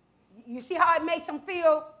 You see how it makes them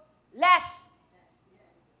feel less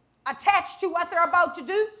attached to what they're about to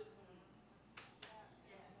do?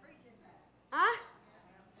 Huh?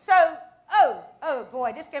 So So, oh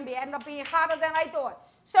boy, this can end up being hotter than I thought.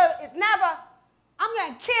 So it's never, I'm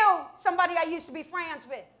going to kill somebody I used to be friends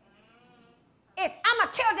with. It's, I'm going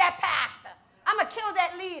to kill that pastor. I'm going to kill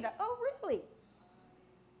that leader. Oh, really?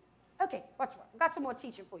 Okay, watch. I've got some more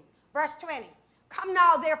teaching for you. Verse 20. Come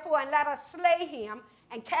now, therefore, and let us slay him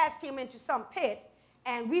and cast him into some pit,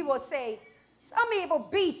 and we will say, some evil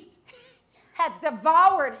beast hath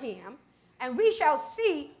devoured him, and we shall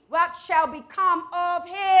see what shall become of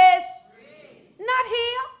his, not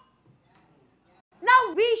him.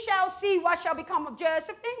 Now we shall see what shall become of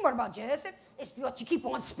Joseph. Ain't what about Joseph? It's what you keep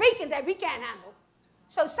on speaking that we can't handle.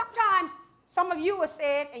 So sometimes some of you are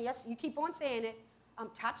saying, and yes, you keep on saying it,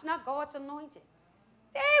 touch not God's anointed.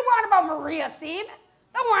 They ain't worried about Maria Seaman.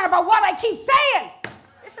 They're worried about what I keep saying.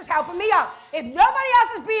 This is helping me out. If nobody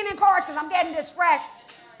else is being encouraged because I'm getting this fresh,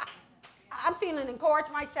 I'm feeling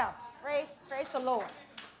encouraged myself. Praise the Lord.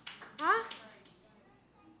 Huh?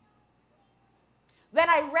 When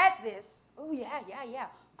I read this, oh yeah.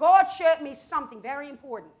 God showed me something very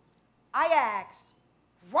important. I asked,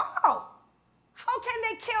 wow, how can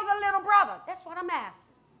they kill the little brother? That's what I'm asking.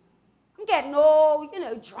 I'm getting all,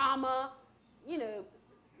 drama,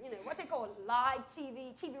 what they call live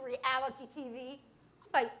TV, reality TV.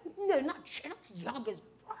 I'm like, no, not the youngest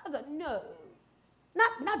brother, no.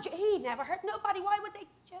 Not he never hurt nobody. Why would they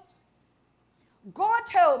just? God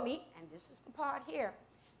told me, and this is the part here,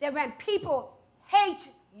 that when people hate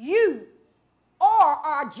you or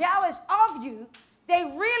are jealous of you,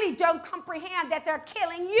 they really don't comprehend that they're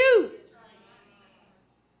killing you.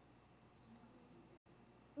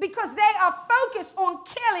 Because they are focused on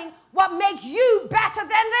killing what makes you better than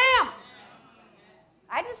them.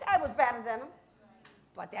 I didn't say I was better than them,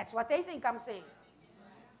 but that's what they think I'm saying.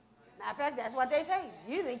 Matter of fact, that's what they say.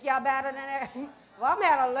 You think y'all better than that? Well, I'm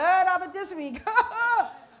had a lot of it this week.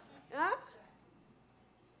 Huh?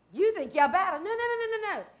 You think you're better.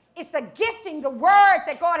 No. It's the gifting, the words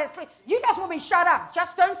that God has placed. You just want me to shut up.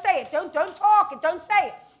 Just don't say it. Don't talk it. Don't say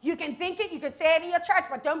it. You can think it. You can say it in your church,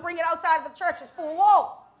 but don't bring it outside of the church. It's four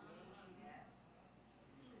walls.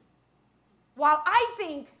 While I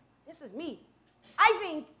think, this is me, I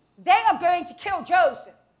think they are going to kill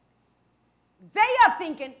Joseph. They are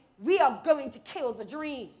thinking we are going to kill the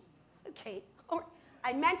dreams. Okay.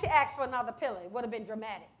 I meant to ask for another pillow. It would have been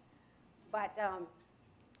dramatic. But,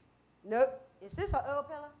 nope. Is this an old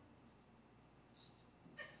pillow?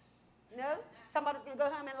 No? Somebody's going to go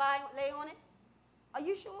home and lay on it? Are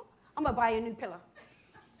you sure? I'm going to buy you a new pillow.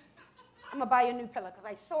 I'm going to buy you a new pillow because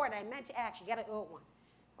I saw it. I meant to ask you. Get an old one.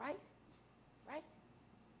 Right?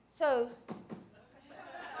 So,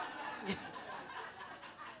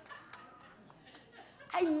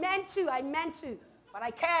 I meant to. But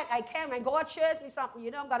I can't. When God shows me something,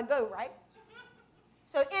 I'm going to go, right?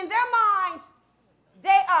 So in their minds,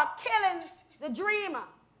 they are killing the dreamer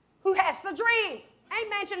who has the dreams. I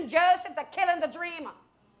mentioned Joseph, they're killing the dreamer.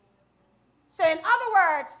 So in other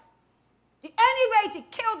words, the only way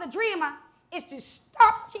to kill the dreamer is to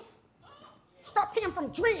stop him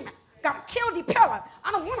from dreaming. Got to kill the pillar.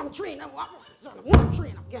 I don't want him dreaming. I don't want him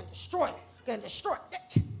dreaming. I'm going to destroy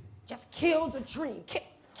it. Just kill the dream. Kill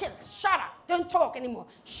it. Shut up. Don't talk anymore.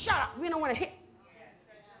 Shut up. We don't want to hear.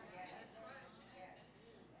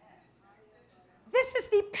 This is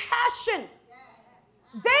the passion.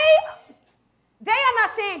 They are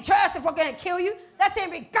not saying, Joseph, we're going to kill you. They're saying,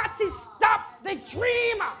 we got to stop the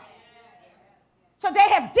dreamer. So they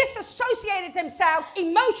have disassociated themselves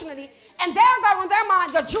emotionally, and they're got on their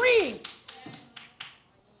mind the dream.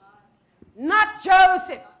 Not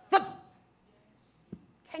Joseph.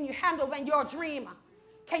 Can you handle when you're a dreamer?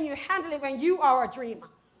 Can you handle it when you are a dreamer?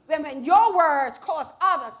 When your words cause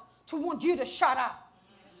others to want you to shut up?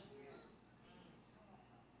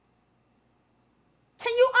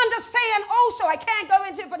 Can you understand also, I can't go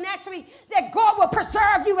into it for next week, that God will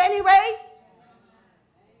preserve you anyway?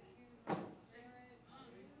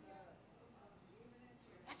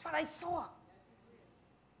 That's what I saw.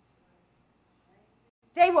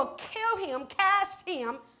 They will kill him, cast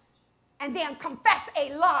him, and then confess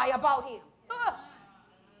a lie about him.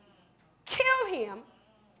 Kill him,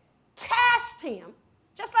 cast him,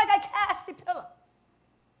 just like I cast the pillar.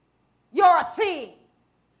 You're a thing.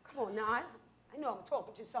 Come on now, I know I'm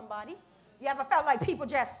talking to somebody. You ever felt like people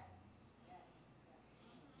just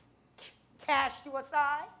cast you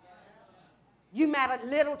aside? You mattered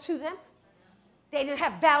little to them. They didn't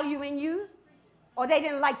have value in you. Or they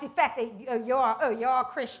didn't like the fact that you're a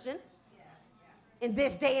Christian. In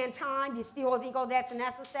this day and time, you still think, that's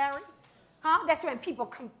necessary? Huh? That's when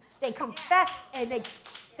people they confess and they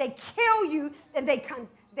kill you, and they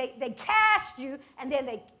cast you, and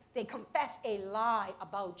then they confess a lie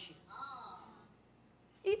about you.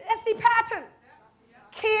 That's the pattern.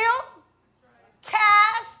 Kill,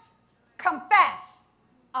 cast, confess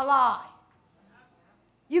a lie.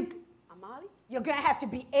 Amali, you're going to have to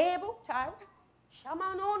be able, Tyra,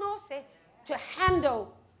 to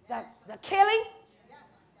handle the killing,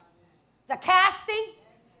 the casting,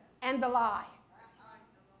 and the lie.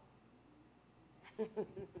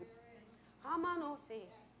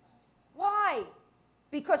 Why?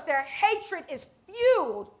 Because their hatred is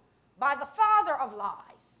fueled by the father of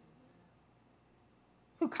lies,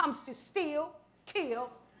 who comes to steal, kill,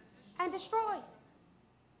 and destroy.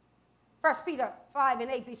 1 Peter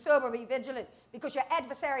 5:8, be sober, be vigilant, because your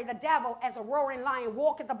adversary, the devil, as a roaring lion,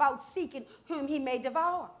 walketh about seeking whom he may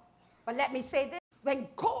devour. But let me say this, when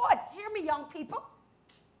God, hear me young people,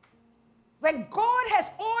 when God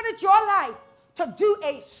has ordered your life to do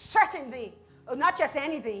a certain thing, or not just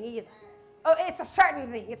anything either, oh, it's a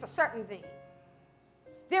certain thing, it's a certain thing.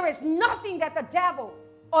 There is nothing that the devil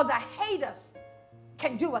or the haters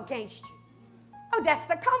can do against you. Oh, that's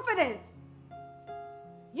the confidence.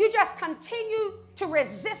 You just continue to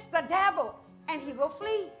resist the devil and he will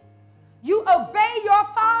flee. You obey your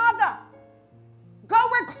father. Go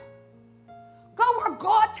where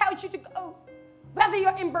God tells you to go. Whether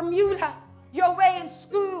you're in Bermuda, you're away in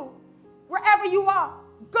school, wherever you are,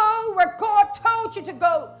 go where God told you to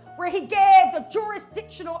go, where he gave the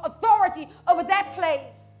jurisdictional authority over that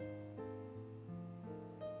place.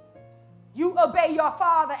 You obey your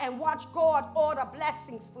father and watch God order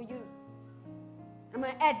blessings for you. I'm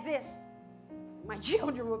going to add this. My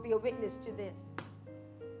children will be a witness to this.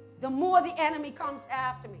 The more the enemy comes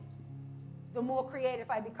after me, the more creative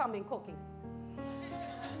I become in cooking.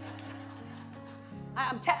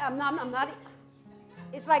 I'm not.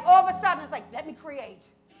 It's like all of a sudden, it's like, let me create.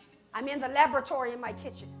 I'm in the laboratory in my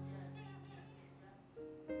kitchen.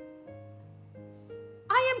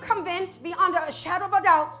 I am convinced beyond a shadow of a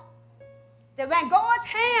doubt that when God's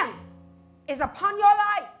hand is upon your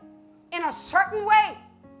life in a certain way,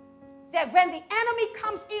 that when the enemy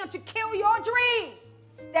comes in to kill your dreams,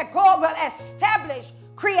 that God will establish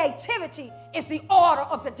creativity is the order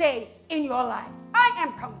of the day in your life. I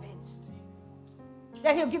am convinced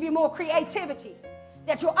that he'll give you more creativity,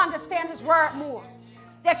 that you'll understand his word more,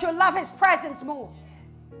 that you'll love his presence more.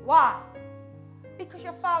 Why? Because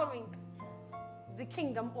you're following the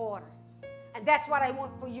kingdom order. And that's what I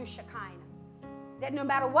want for you, Shekinah. That no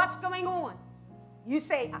matter what's going on, you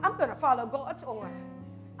say, I'm going to follow God's order.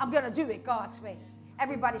 I'm going to do it God's way.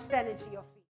 Everybody stand to your feet.